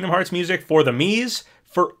play Kingdom Hearts music for the Miis,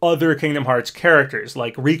 for other Kingdom Hearts characters,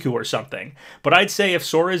 like Riku or something. But I'd say if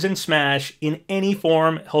Sora's in Smash, in any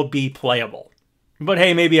form, he'll be playable. But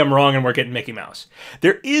hey, maybe I'm wrong and we're getting Mickey Mouse.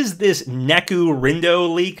 There is this Neku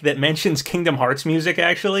Rindo leak that mentions Kingdom Hearts music,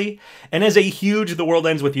 actually. And as a huge The World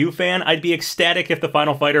Ends With You fan, I'd be ecstatic if the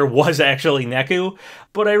final fighter was actually Neku.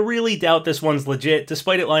 But I really doubt this one's legit,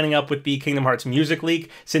 despite it lining up with the Kingdom Hearts music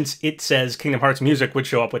leak, since it says Kingdom Hearts music would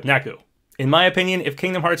show up with Neku. In my opinion, if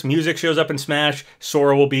Kingdom Hearts music shows up in Smash,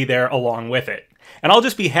 Sora will be there along with it. And I'll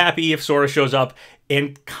just be happy if Sora shows up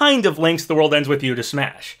and kind of links The World Ends With You to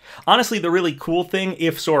Smash. Honestly, the really cool thing,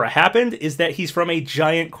 if Sora happened, is that he's from a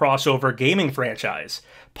giant crossover gaming franchise,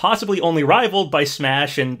 possibly only rivaled by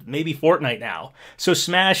Smash and maybe Fortnite now. So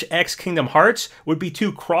Smash x Kingdom Hearts would be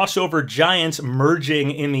two crossover giants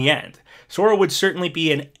merging in the end. Sora would certainly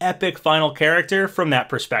be an epic final character from that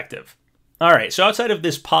perspective. Alright, so outside of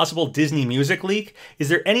this possible Disney music leak, is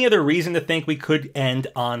there any other reason to think we could end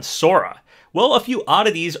on Sora? Well, a few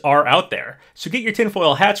oddities are out there, so get your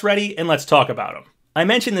tinfoil hats ready and let's talk about them. I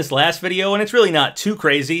mentioned this last video, and it's really not too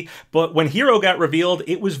crazy, but when Hero got revealed,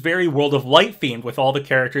 it was very World of Light themed, with all the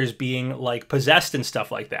characters being, like, possessed and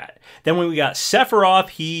stuff like that. Then when we got Sephiroth,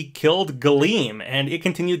 he killed Galeem, and it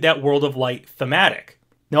continued that World of Light thematic.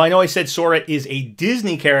 Now, I know I said Sora is a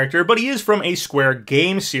Disney character, but he is from a Square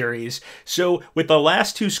game series. So with the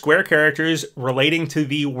last two Square characters relating to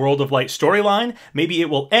the World of Light storyline, maybe it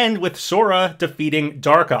will end with Sora defeating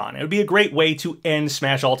Darkon. It would be a great way to end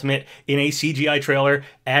Smash Ultimate in a CGI trailer,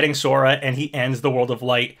 adding Sora, and he ends the World of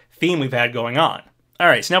Light theme we've had going on.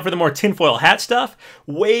 Alright, so now for the more tinfoil hat stuff.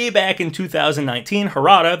 Way back in 2019,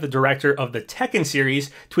 Harada, the director of the Tekken series,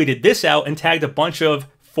 tweeted this out and tagged a bunch of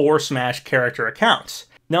 4 Smash character accounts.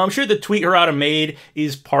 Now, I'm sure the tweet Harada made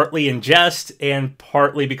is partly in jest and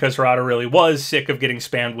partly because Harada really was sick of getting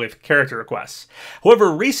spammed with character requests. However,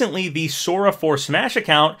 recently, the Sora 4 Smash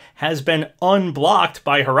account has been unblocked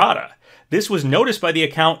by Harada. This was noticed by the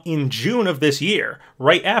account in June of this year,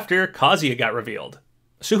 right after Kazuya got revealed.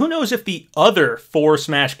 So who knows if the other 4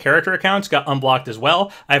 Smash character accounts got unblocked as well?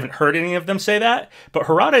 I haven't heard any of them say that, but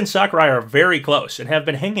Harada and Sakurai are very close and have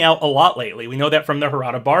been hanging out a lot lately. We know that from the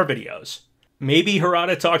Harada bar videos. Maybe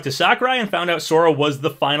Harada talked to Sakurai and found out Sora was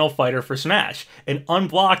the final fighter for Smash, and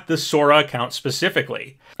unblocked the Sora account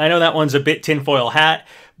specifically. I know that one's a bit tinfoil hat,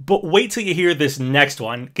 but wait till you hear this next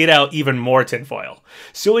one, get out even more tinfoil.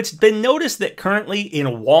 So it's been noticed that currently in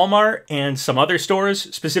Walmart and some other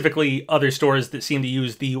stores, specifically other stores that seem to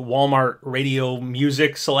use the Walmart radio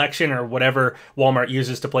music selection or whatever Walmart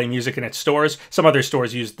uses to play music in its stores, some other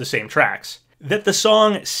stores use the same tracks, that the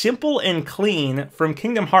song Simple and Clean from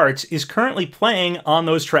Kingdom Hearts is currently playing on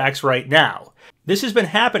those tracks right now. This has been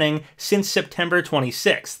happening since September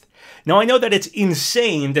 26th. Now, I know that it's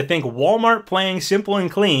insane to think Walmart playing Simple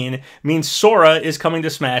and Clean means Sora is coming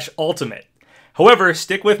to Smash Ultimate. However,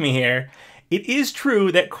 stick with me here, it is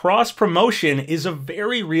true that cross-promotion is a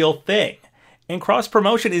very real thing. And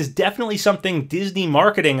cross-promotion is definitely something Disney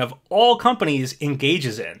marketing of all companies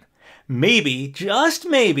engages in. Maybe, just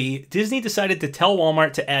maybe, Disney decided to tell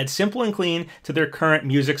Walmart to add Simple and Clean to their current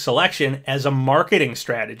music selection as a marketing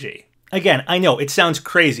strategy. Again, I know, it sounds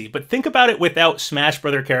crazy, but think about it without Smash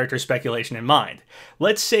Brother character speculation in mind.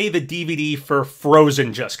 Let's say the DVD for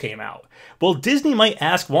Frozen just came out. Well, Disney might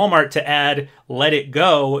ask Walmart to add Let It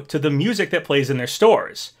Go to the music that plays in their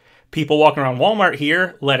stores. People walking around Walmart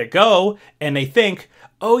hear Let It Go, and they think,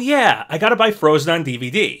 oh yeah, I gotta buy Frozen on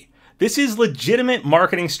DVD. This is legitimate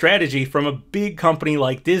marketing strategy from a big company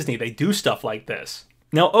like Disney. They do stuff like this.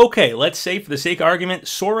 Now, okay, let's say for the sake of argument,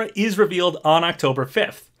 Sora is revealed on October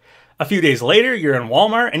 5th. A few days later, you're in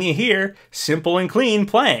Walmart and you hear Simple and Clean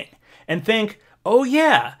playing, and think, oh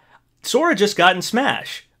yeah, Sora just got in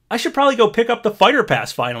Smash. I should probably go pick up the Fighter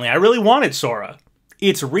Pass finally. I really wanted Sora.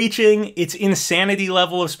 It's reaching its insanity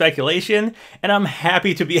level of speculation, and I'm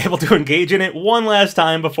happy to be able to engage in it one last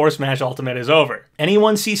time before Smash Ultimate is over.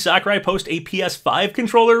 Anyone see Sakurai post a PS5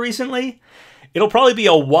 controller recently? It'll probably be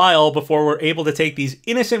a while before we're able to take these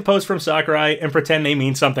innocent posts from Sakurai and pretend they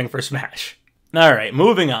mean something for Smash. Alright,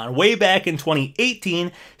 moving on. Way back in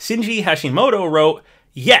 2018, Shinji Hashimoto wrote,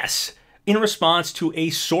 "Yes," in response to a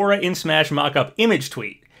Sora in Smash mockup image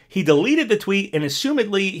tweet. He deleted the tweet, and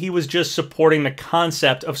assumedly he was just supporting the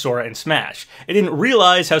concept of Sora in Smash. I didn't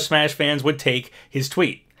realize how Smash fans would take his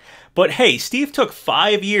tweet. But hey, Steve took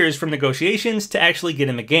 5 years from negotiations to actually get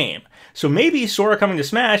in the game. So maybe Sora coming to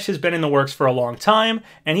Smash has been in the works for a long time,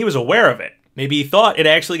 and he was aware of it. Maybe he thought it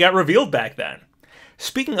actually got revealed back then.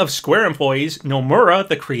 Speaking of Square employees, Nomura,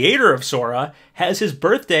 the creator of Sora, has his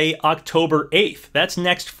birthday October 8th. That's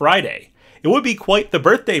next Friday. It would be quite the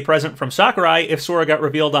birthday present from Sakurai if Sora got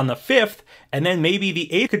revealed on the 5th, and then maybe the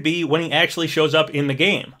 8th could be when he actually shows up in the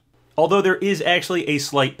game. Although there is actually a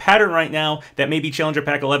slight pattern right now that maybe Challenger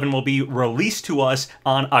Pack 11 will be released to us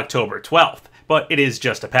on October 12th. But it is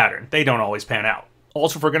just a pattern. They don't always pan out.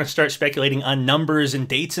 Also, if we're going to start speculating on numbers and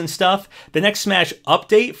dates and stuff, the next Smash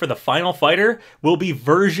update for the final fighter will be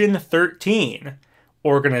version 13.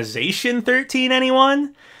 Organization 13,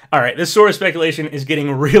 anyone? Alright, this Sora speculation is getting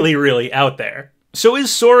really out there. So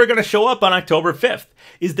is Sora going to show up on October 5th?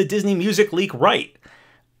 Is the Disney music leak right?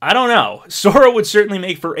 I don't know. Sora would certainly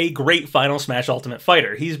make for a great final Smash Ultimate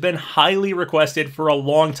fighter. He's been highly requested for a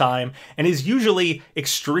long time, and is usually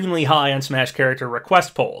extremely high on Smash character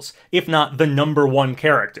request polls, if not the #1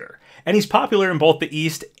 character. And he's popular in both the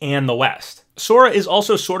East and the West. Sora is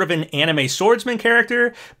also sort of an anime swordsman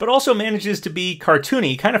character, but also manages to be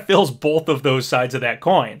cartoony, kind of fills both of those sides of that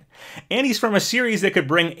coin. And he's from a series that could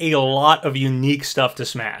bring a lot of unique stuff to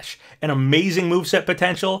Smash. An amazing moveset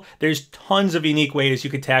potential. There's tons of unique ways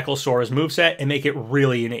you could tackle Sora's moveset and make it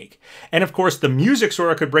really unique. And of course, the music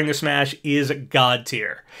Sora could bring to Smash is god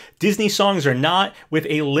tier. Disney songs or not, with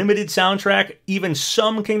a limited soundtrack, even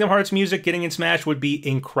some Kingdom Hearts music getting in Smash would be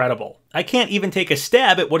incredible. I can't even take a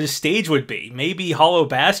stab at what his stage would be. Maybe Hollow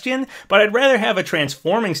Bastion? But I'd rather have a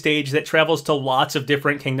transforming stage that travels to lots of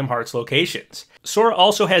different Kingdom Hearts locations. Sora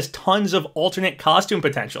also has tons of alternate costume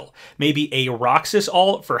potential. Maybe a Roxas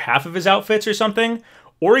alt for half of his outfits or something.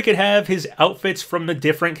 Or he could have his outfits from the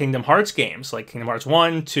different Kingdom Hearts games, like Kingdom Hearts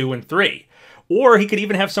 1, 2, and 3. Or he could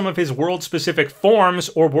even have some of his world-specific forms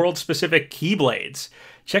or world-specific Keyblades.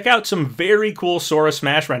 Check out some very cool Sora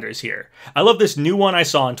Smash renders here. I love this new one I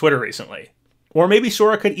saw on Twitter recently. Or maybe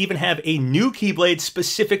Sora could even have a new Keyblade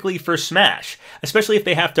specifically for Smash, especially if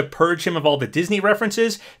they have to purge him of all the Disney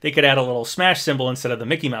references. They could add a little Smash symbol instead of the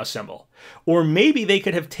Mickey Mouse symbol. Or maybe they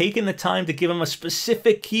could have taken the time to give him a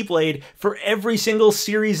specific Keyblade for every single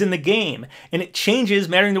series in the game, and it changes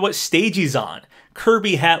mattering to what stage he's on.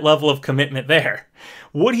 Kirby hat level of commitment there.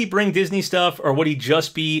 Would he bring Disney stuff, or would he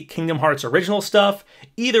just be Kingdom Hearts original stuff?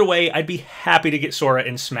 Either way, I'd be happy to get Sora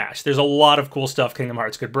in Smash. There's a lot of cool stuff Kingdom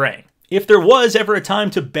Hearts could bring. If there was ever a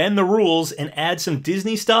time to bend the rules and add some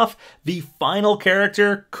Disney stuff, the final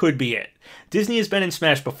character could be it. Disney has been in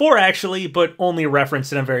Smash before, actually, but only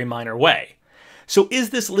referenced in a very minor way. So is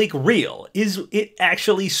this leak real? Is it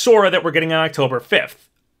actually Sora that we're getting on October 5th?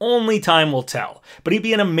 Only time will tell, but he'd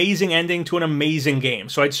be an amazing ending to an amazing game,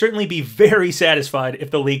 so I'd certainly be very satisfied if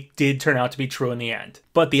the leak did turn out to be true in the end.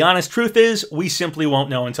 But the honest truth is, we simply won't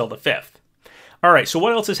know until the 5th. Alright, so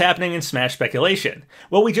what else is happening in Smash speculation?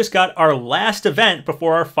 Well, we just got our last event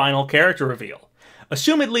before our final character reveal.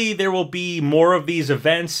 Assumedly, there will be more of these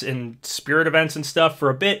events and spirit events and stuff for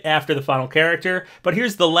a bit after the final character, but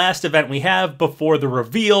here's the last event we have before the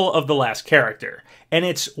reveal of the last character. And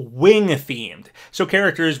it's wing-themed, so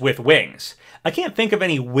characters with wings. I can't think of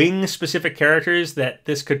any wing-specific characters that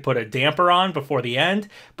this could put a damper on before the end,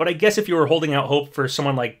 but I guess if you were holding out hope for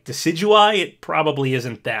someone like Decidueye, it probably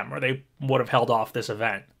isn't them, or they would have held off this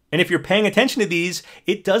event. And if you're paying attention to these,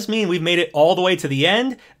 it does mean we've made it all the way to the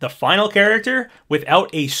end, the final character, without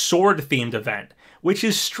a sword-themed event, which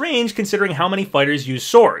is strange considering how many fighters use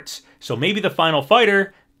swords. So maybe the final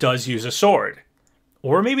fighter does use a sword.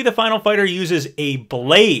 Or maybe the final fighter uses a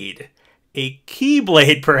blade. A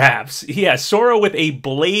Keyblade, perhaps. Yeah, Sora with a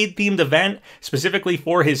blade-themed event, specifically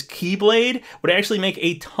for his Keyblade, would actually make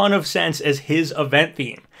a ton of sense as his event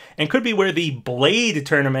theme, and could be where the Blade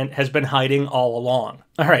tournament has been hiding all along.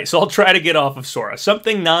 Alright, so I'll try to get off of Sora.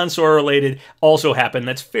 Something non-Sora related also happened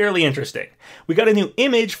that's fairly interesting. We got a new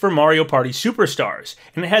image for Mario Party Superstars,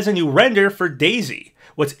 and it has a new render for Daisy.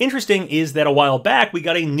 What's interesting is that a while back we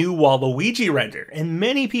got a new Waluigi render, and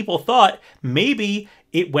many people thought maybe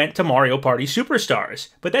it went to Mario Party Superstars,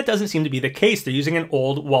 but that doesn't seem to be the case. They're using an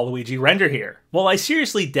old Waluigi render here. While I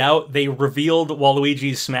seriously doubt they revealed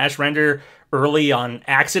Waluigi's Smash render early on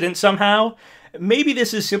accident somehow, maybe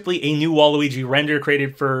this is simply a new Waluigi render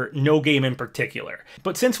created for no game in particular.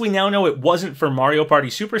 But since we now know it wasn't for Mario Party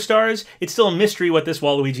Superstars, it's still a mystery what this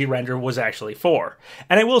Waluigi render was actually for.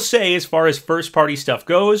 And I will say, as far as first-party stuff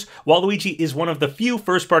goes, Waluigi is one of the few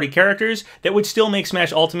first-party characters that would still make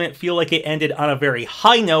Smash Ultimate feel like it ended on a very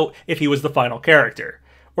high note if he was the final character.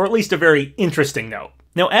 Or at least a very interesting note.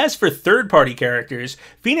 Now, as for third-party characters,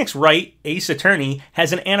 Phoenix Wright, Ace Attorney,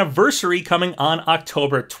 has an anniversary coming on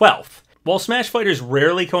October 12th. While Smash fighters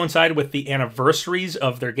rarely coincide with the anniversaries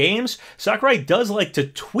of their games, Sakurai does like to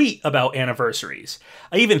tweet about anniversaries.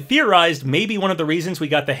 I even theorized maybe one of the reasons we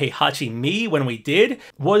got the Heihachi Mi when we did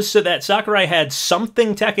was so that Sakurai had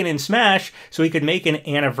something Tekken in Smash so he could make an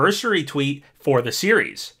anniversary tweet for the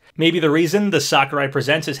series. Maybe the reason the Sakurai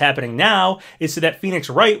Presents is happening now is so that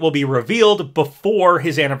Phoenix Wright will be revealed before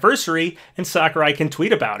his anniversary and Sakurai can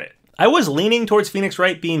tweet about it. I was leaning towards Phoenix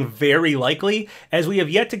Wright being very likely, as we have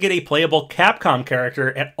yet to get a playable Capcom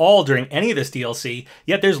character at all during any of this DLC,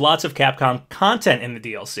 yet there's lots of Capcom content in the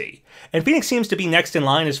DLC. And Phoenix seems to be next in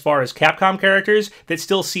line as far as Capcom characters that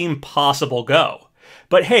still seem possible go.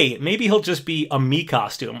 But hey, maybe he'll just be a Mii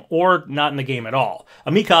costume, or not in the game at all.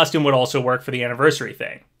 A Mii costume would also work for the anniversary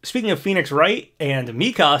thing. Speaking of Phoenix Wright and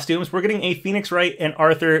Mii costumes, we're getting a Phoenix Wright and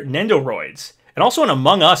Arthur Nendoroids, and also an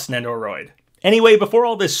Among Us Nendoroid. Anyway, before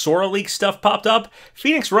all this Sora leak stuff popped up,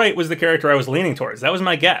 Phoenix Wright was the character I was leaning towards. That was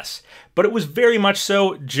my guess. But it was very much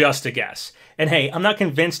so just a guess. And hey, I'm not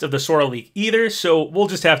convinced of the Sora leak either, so we'll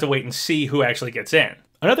just have to wait and see who actually gets in.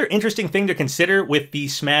 Another interesting thing to consider with the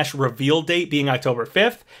Smash reveal date being October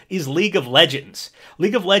 5th is League of Legends.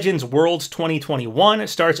 League of Legends Worlds 2021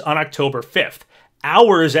 starts on October 5th,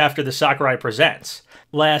 hours after the Sakurai Presents.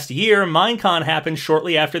 Last year, Minecon happened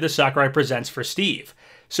shortly after the Sakurai Presents for Steve.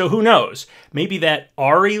 So who knows, maybe that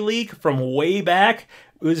Ari leak from way back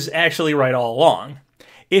was actually right all along.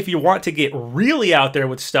 If you want to get really out there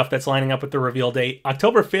with stuff that's lining up with the reveal date,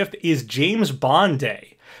 October 5th is James Bond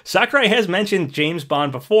Day. Sakurai has mentioned James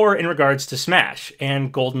Bond before in regards to Smash,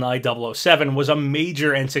 and GoldenEye 007 was a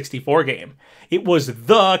major N64 game. It was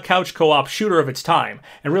the couch co-op shooter of its time,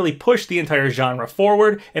 and really pushed the entire genre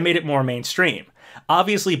forward and made it more mainstream.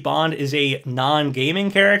 Obviously, Bond is a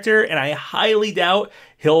non-gaming character, and I highly doubt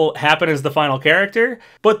he'll happen as the final character,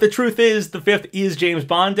 but the truth is, the 5th is James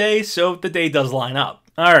Bond Day, so the day does line up.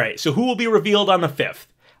 Alright, so who will be revealed on the 5th?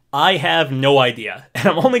 I have no idea, and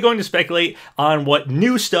I'm only going to speculate on what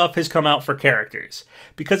new stuff has come out for characters.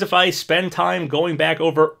 Because if I spend time going back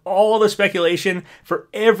over all the speculation for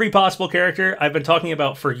every possible character I've been talking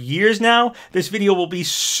about for years now, this video will be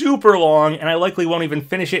super long, and I likely won't even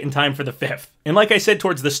finish it in time for the 5th. And like I said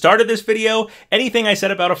towards the start of this video, anything I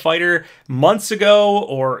said about a fighter months ago,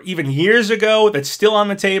 or even years ago, that's still on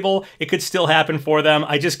the table, it could still happen for them.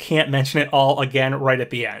 I just can't mention it all again right at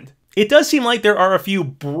the end. It does seem like there are a few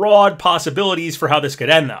broad possibilities for how this could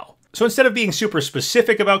end, though. So instead of being super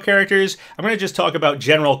specific about characters, I'm going to just talk about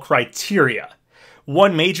general criteria.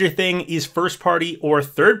 One major thing is first party or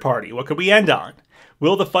third party. What could we end on?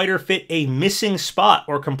 Will the fighter fit a missing spot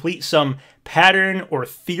or complete some pattern or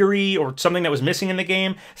theory or something that was missing in the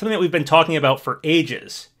game? Something that we've been talking about for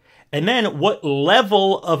ages. And then what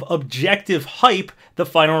level of objective hype the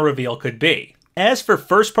final reveal could be. As for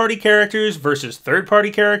first-party characters versus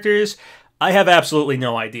third-party characters, I have absolutely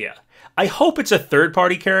no idea. I hope it's a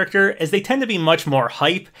third-party character, as they tend to be much more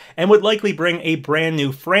hype, and would likely bring a brand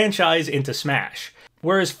new franchise into Smash.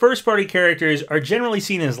 Whereas first-party characters are generally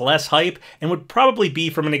seen as less hype, and would probably be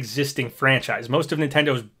from an existing franchise. Most of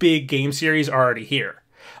Nintendo's big game series are already here.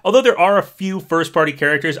 Although there are a few first-party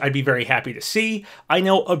characters I'd be very happy to see, I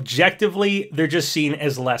know objectively they're just seen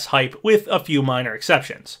as less hype, with a few minor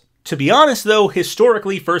exceptions. To be honest though,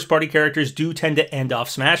 historically first-party characters do tend to end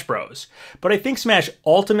off Smash Bros. But I think Smash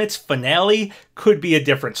Ultimate's finale could be a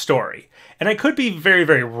different story. And I could be very,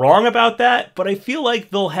 very wrong about that, but I feel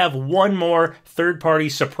like they'll have one more third-party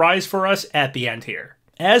surprise for us at the end here.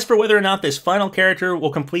 As for whether or not this final character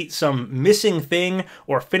will complete some missing thing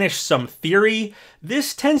or finish some theory,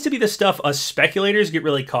 this tends to be the stuff us speculators get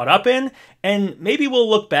really caught up in, and maybe we'll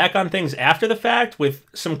look back on things after the fact with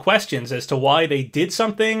some questions as to why they did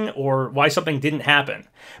something or why something didn't happen.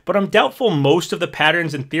 But I'm doubtful most of the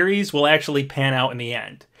patterns and theories will actually pan out in the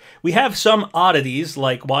end. We have some oddities,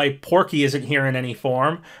 like why Porky isn't here in any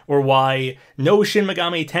form, or why no Shin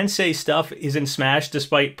Megami Tensei stuff is in Smash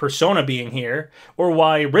despite Persona being here, or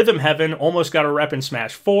why Rhythm Heaven almost got a rep in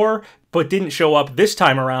Smash 4, but didn't show up this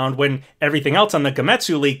time around when everything else on the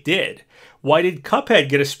Gametsu leak did. Why did Cuphead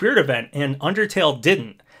get a Spirit event and Undertale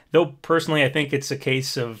didn't? Though personally I think it's a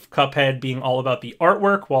case of Cuphead being all about the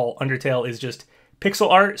artwork, while Undertale is just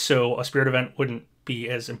pixel art, so a Spirit event wouldn't be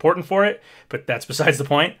as important for it, but that's besides the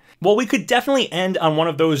point. Well, we could definitely end on one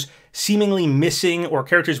of those seemingly missing or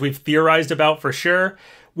characters we've theorized about for sure.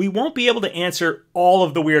 We won't be able to answer all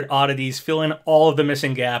of the weird oddities, fill in all of the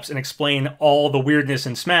missing gaps, and explain all the weirdness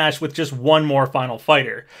in Smash with just one more final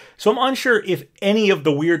fighter. So I'm unsure if any of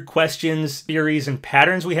the weird questions, theories, and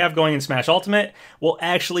patterns we have going in Smash Ultimate will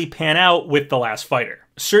actually pan out with the last fighter.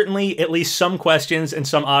 Certainly, at least some questions and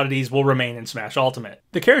some oddities will remain in Smash Ultimate.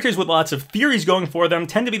 The characters with lots of theories going for them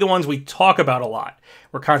tend to be the ones we talk about a lot.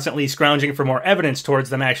 We're constantly scrounging for more evidence towards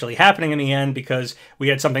them actually happening in the end because we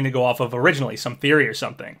had something to go off of originally, some theory or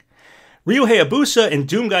something. Ryu Hayabusa and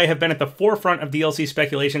Doomguy have been at the forefront of DLC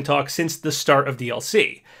speculation talk since the start of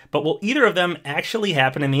DLC, but will either of them actually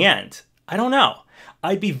happen in the end? I don't know.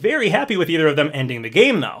 I'd be very happy with either of them ending the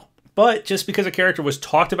game though. But just because a character was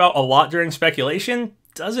talked about a lot during speculation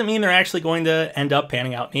doesn't mean they're actually going to end up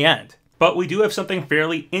panning out in the end. But we do have something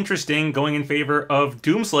fairly interesting going in favor of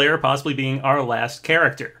Doomslayer possibly being our last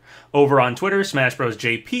character. Over on Twitter, Smash Bros.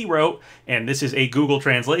 JP wrote, and this is a Google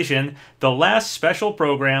translation, "The last special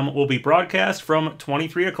program will be broadcast from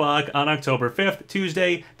 23 o'clock on October 5th,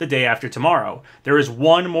 Tuesday, the day after tomorrow. There is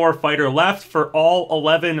one more fighter left for all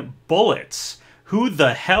 11 bullets. Who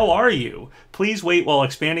the hell are you? Please wait while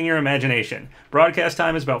expanding your imagination. Broadcast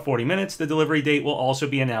time is about 40 minutes. The delivery date will also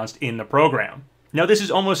be announced in the program." Now, this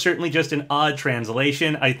is almost certainly just an odd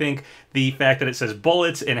translation. I think the fact that it says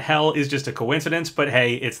bullets in hell is just a coincidence, but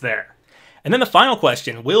hey, it's there. And then the final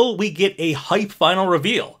question, will we get a hype final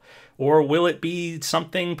reveal? Or will it be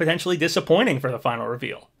something potentially disappointing for the final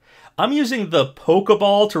reveal? I'm using the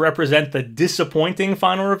Pokeball to represent the disappointing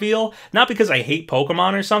final reveal, not because I hate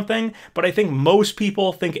Pokemon or something, but I think most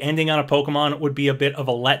people think ending on a Pokemon would be a bit of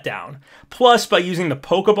a letdown. Plus, by using the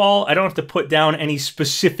Pokeball, I don't have to put down any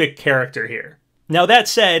specific character here. Now that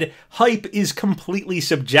said, hype is completely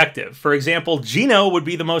subjective. For example, Geno would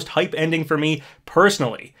be the most hype ending for me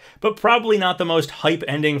personally, but probably not the most hype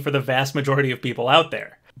ending for the vast majority of people out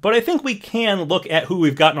there. But I think we can look at who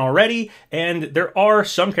we've gotten already, and there are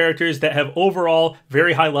some characters that have overall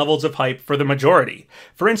very high levels of hype for the majority.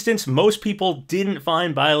 For instance, most people didn't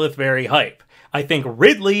find Byleth very hype. I think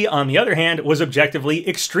Ridley, on the other hand, was objectively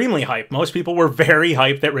extremely hype. Most people were very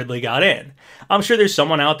hyped that Ridley got in. I'm sure there's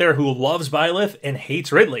someone out there who loves Byleth and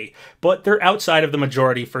hates Ridley, but they're outside of the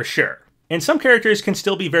majority for sure. And some characters can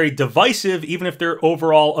still be very divisive even if they're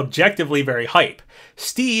overall objectively very hype.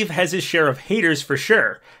 Steve has his share of haters for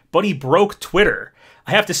sure, but he broke Twitter.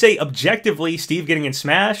 I have to say, objectively, Steve getting in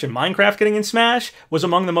Smash and Minecraft getting in Smash was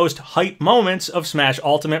among the most hype moments of Smash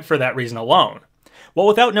Ultimate for that reason alone. Well,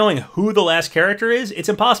 without knowing who the last character is, it's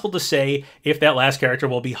impossible to say if that last character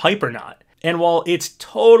will be hype or not. And while it's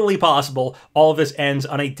totally possible all of this ends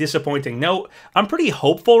on a disappointing note, I'm pretty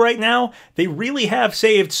hopeful right now. They really have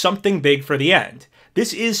saved something big for the end.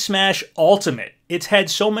 This is Smash Ultimate. It's had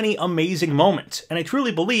so many amazing moments, and I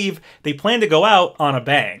truly believe they plan to go out on a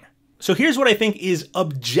bang. So here's what I think is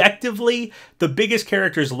objectively the biggest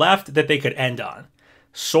characters left that they could end on.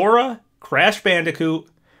 Sora, Crash Bandicoot,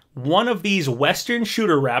 one of these Western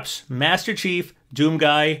shooter reps, Master Chief,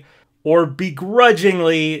 Doomguy, or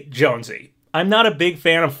begrudgingly Jonesy. I'm not a big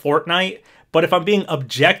fan of Fortnite, but if I'm being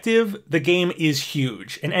objective, the game is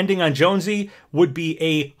huge, and ending on Jonesy would be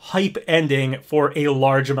a hype ending for a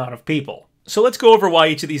large amount of people. So let's go over why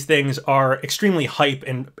each of these things are extremely hype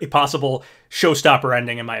and a possible showstopper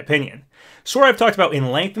ending in my opinion. Sora I've talked about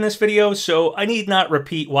in length in this video, so I need not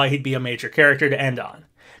repeat why he'd be a major character to end on.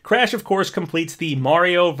 Crash, of course, completes the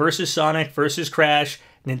Mario vs. Sonic vs. Crash,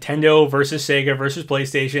 Nintendo vs. Sega vs.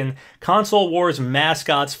 PlayStation, console wars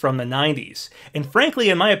mascots from the 90s. And frankly,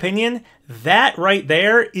 in my opinion, that right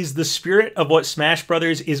there is the spirit of what Smash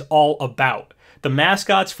Bros. Is all about. The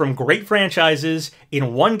mascots from great franchises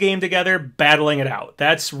in one game together, battling it out.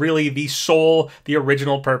 That's really the soul, the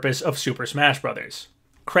original purpose of Super Smash Bros.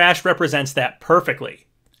 Crash represents that perfectly.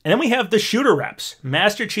 And then we have the shooter reps,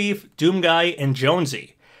 Master Chief, Doomguy, and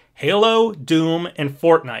Jonesy. Halo, Doom, and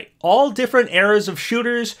Fortnite. All different eras of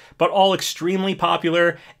shooters, but all extremely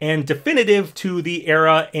popular and definitive to the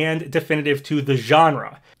era and definitive to the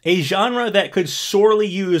genre. A genre that could sorely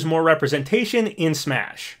use more representation in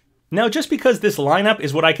Smash. Now, just because this lineup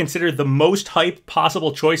is what I consider the most hype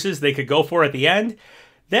possible choices they could go for at the end,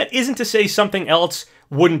 That isn't to say something else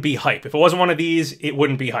wouldn't be hype. If it wasn't one of these, it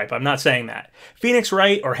wouldn't be hype. I'm not saying that. Phoenix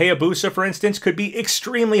Wright or Hayabusa, for instance, could be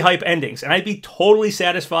extremely hype endings, and I'd be totally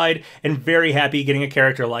satisfied and very happy getting a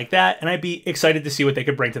character like that, and I'd be excited to see what they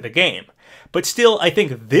could bring to the game. But still, I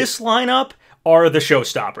think this lineup are the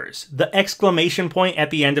showstoppers, the exclamation point at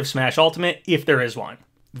the end of Smash Ultimate, if there is one.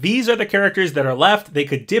 These are the characters that are left they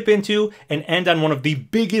could dip into and end on one of the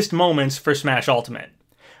biggest moments for Smash Ultimate.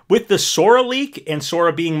 With the Sora leak, and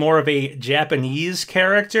Sora being more of a Japanese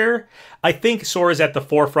character, I think Sora's at the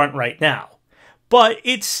forefront right now. But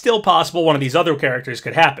it's still possible one of these other characters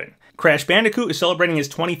could happen. Crash Bandicoot is celebrating his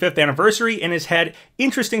 25th anniversary and has had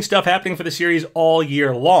interesting stuff happening for the series all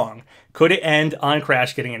year long. Could it end on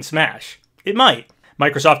Crash getting in Smash? It might.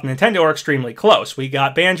 Microsoft and Nintendo are extremely close. We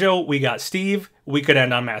got Banjo, we got Steve, we could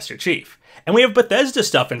end on Master Chief. And we have Bethesda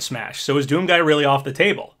stuff in Smash, so is Doomguy really off the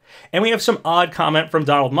table? And we have some odd comment from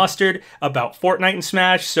Donald Mustard about Fortnite and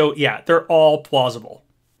Smash, so yeah, they're all plausible.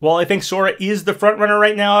 While I think Sora is the frontrunner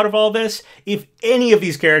right now out of all this, if any of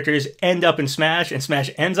these characters end up in Smash and Smash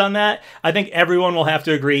ends on that, I think everyone will have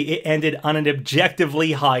to agree it ended on an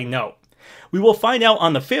objectively high note. We will find out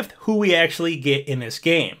on the 5th who we actually get in this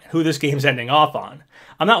game, who this game's ending off on.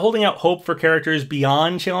 I'm not holding out hope for characters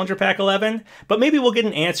beyond Challenger Pack 11, but maybe we'll get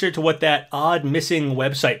an answer to what that odd missing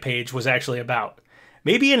website page was actually about.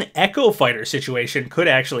 Maybe an Echo Fighter situation could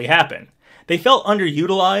actually happen. They felt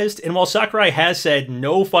underutilized, and while Sakurai has said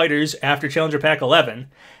no fighters after Challenger Pack 11,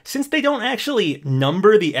 since they don't actually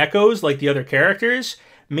number the Echoes like the other characters,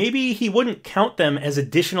 maybe he wouldn't count them as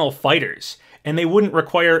additional fighters, and they wouldn't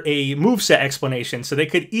require a moveset explanation, so they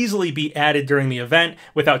could easily be added during the event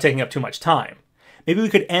without taking up too much time. Maybe we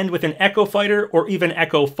could end with an Echo Fighter or even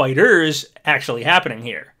Echo Fighters actually happening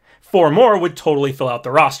here. 4 more would totally fill out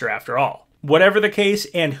the roster after all. Whatever the case,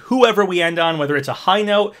 and whoever we end on, whether it's a high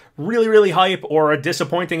note, really hype, or a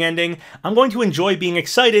disappointing ending, I'm going to enjoy being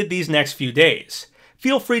excited these next few days.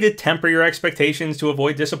 Feel free to temper your expectations to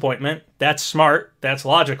avoid disappointment. That's smart, that's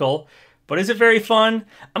logical. But is it very fun?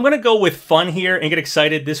 I'm going to go with fun here and get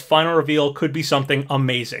excited. This final reveal could be something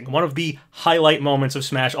amazing. One of the highlight moments of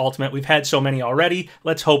Smash Ultimate. We've had so many already.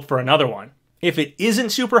 Let's hope for another one. If it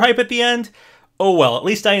isn't super hype at the end, oh well, at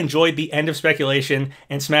least I enjoyed the end of Speculation,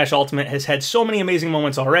 and Smash Ultimate has had so many amazing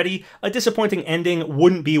moments already, a disappointing ending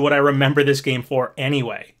wouldn't be what I remember this game for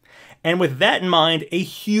anyway. And with that in mind, a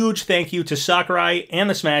huge thank you to Sakurai and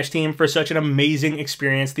the Smash team for such an amazing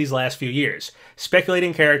experience these last few years.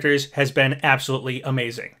 Speculating characters has been absolutely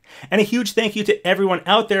amazing. And a huge thank you to everyone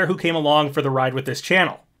out there who came along for the ride with this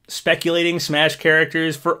channel. Speculating Smash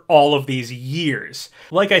characters for all of these years.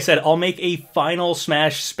 Like I said, I'll make a final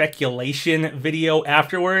Smash speculation video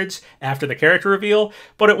afterwards, after the character reveal,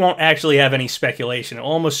 but it won't actually have any speculation. It will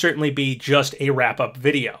almost certainly be just a wrap-up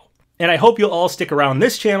video. And I hope you'll all stick around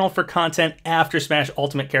this channel for content after Smash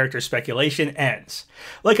Ultimate character speculation ends.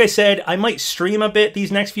 Like I said, I might stream a bit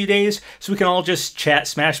these next few days so we can all just chat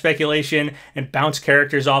Smash speculation and bounce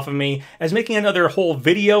characters off of me, as making another whole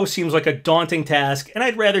video seems like a daunting task, and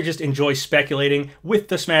I'd rather just enjoy speculating with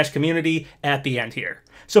the Smash community at the end here.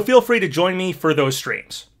 So feel free to join me for those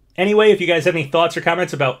streams. Anyway, if you guys have any thoughts or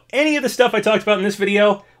comments about any of the stuff I talked about in this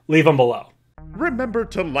video, leave them below. Remember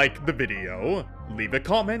to like the video, leave a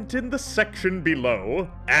comment in the section below,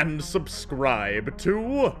 and subscribe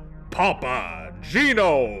to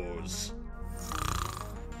PapaGenos!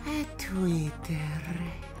 Twitter,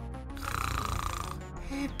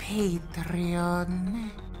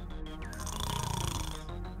 Patreon,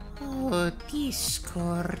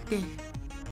 Discord.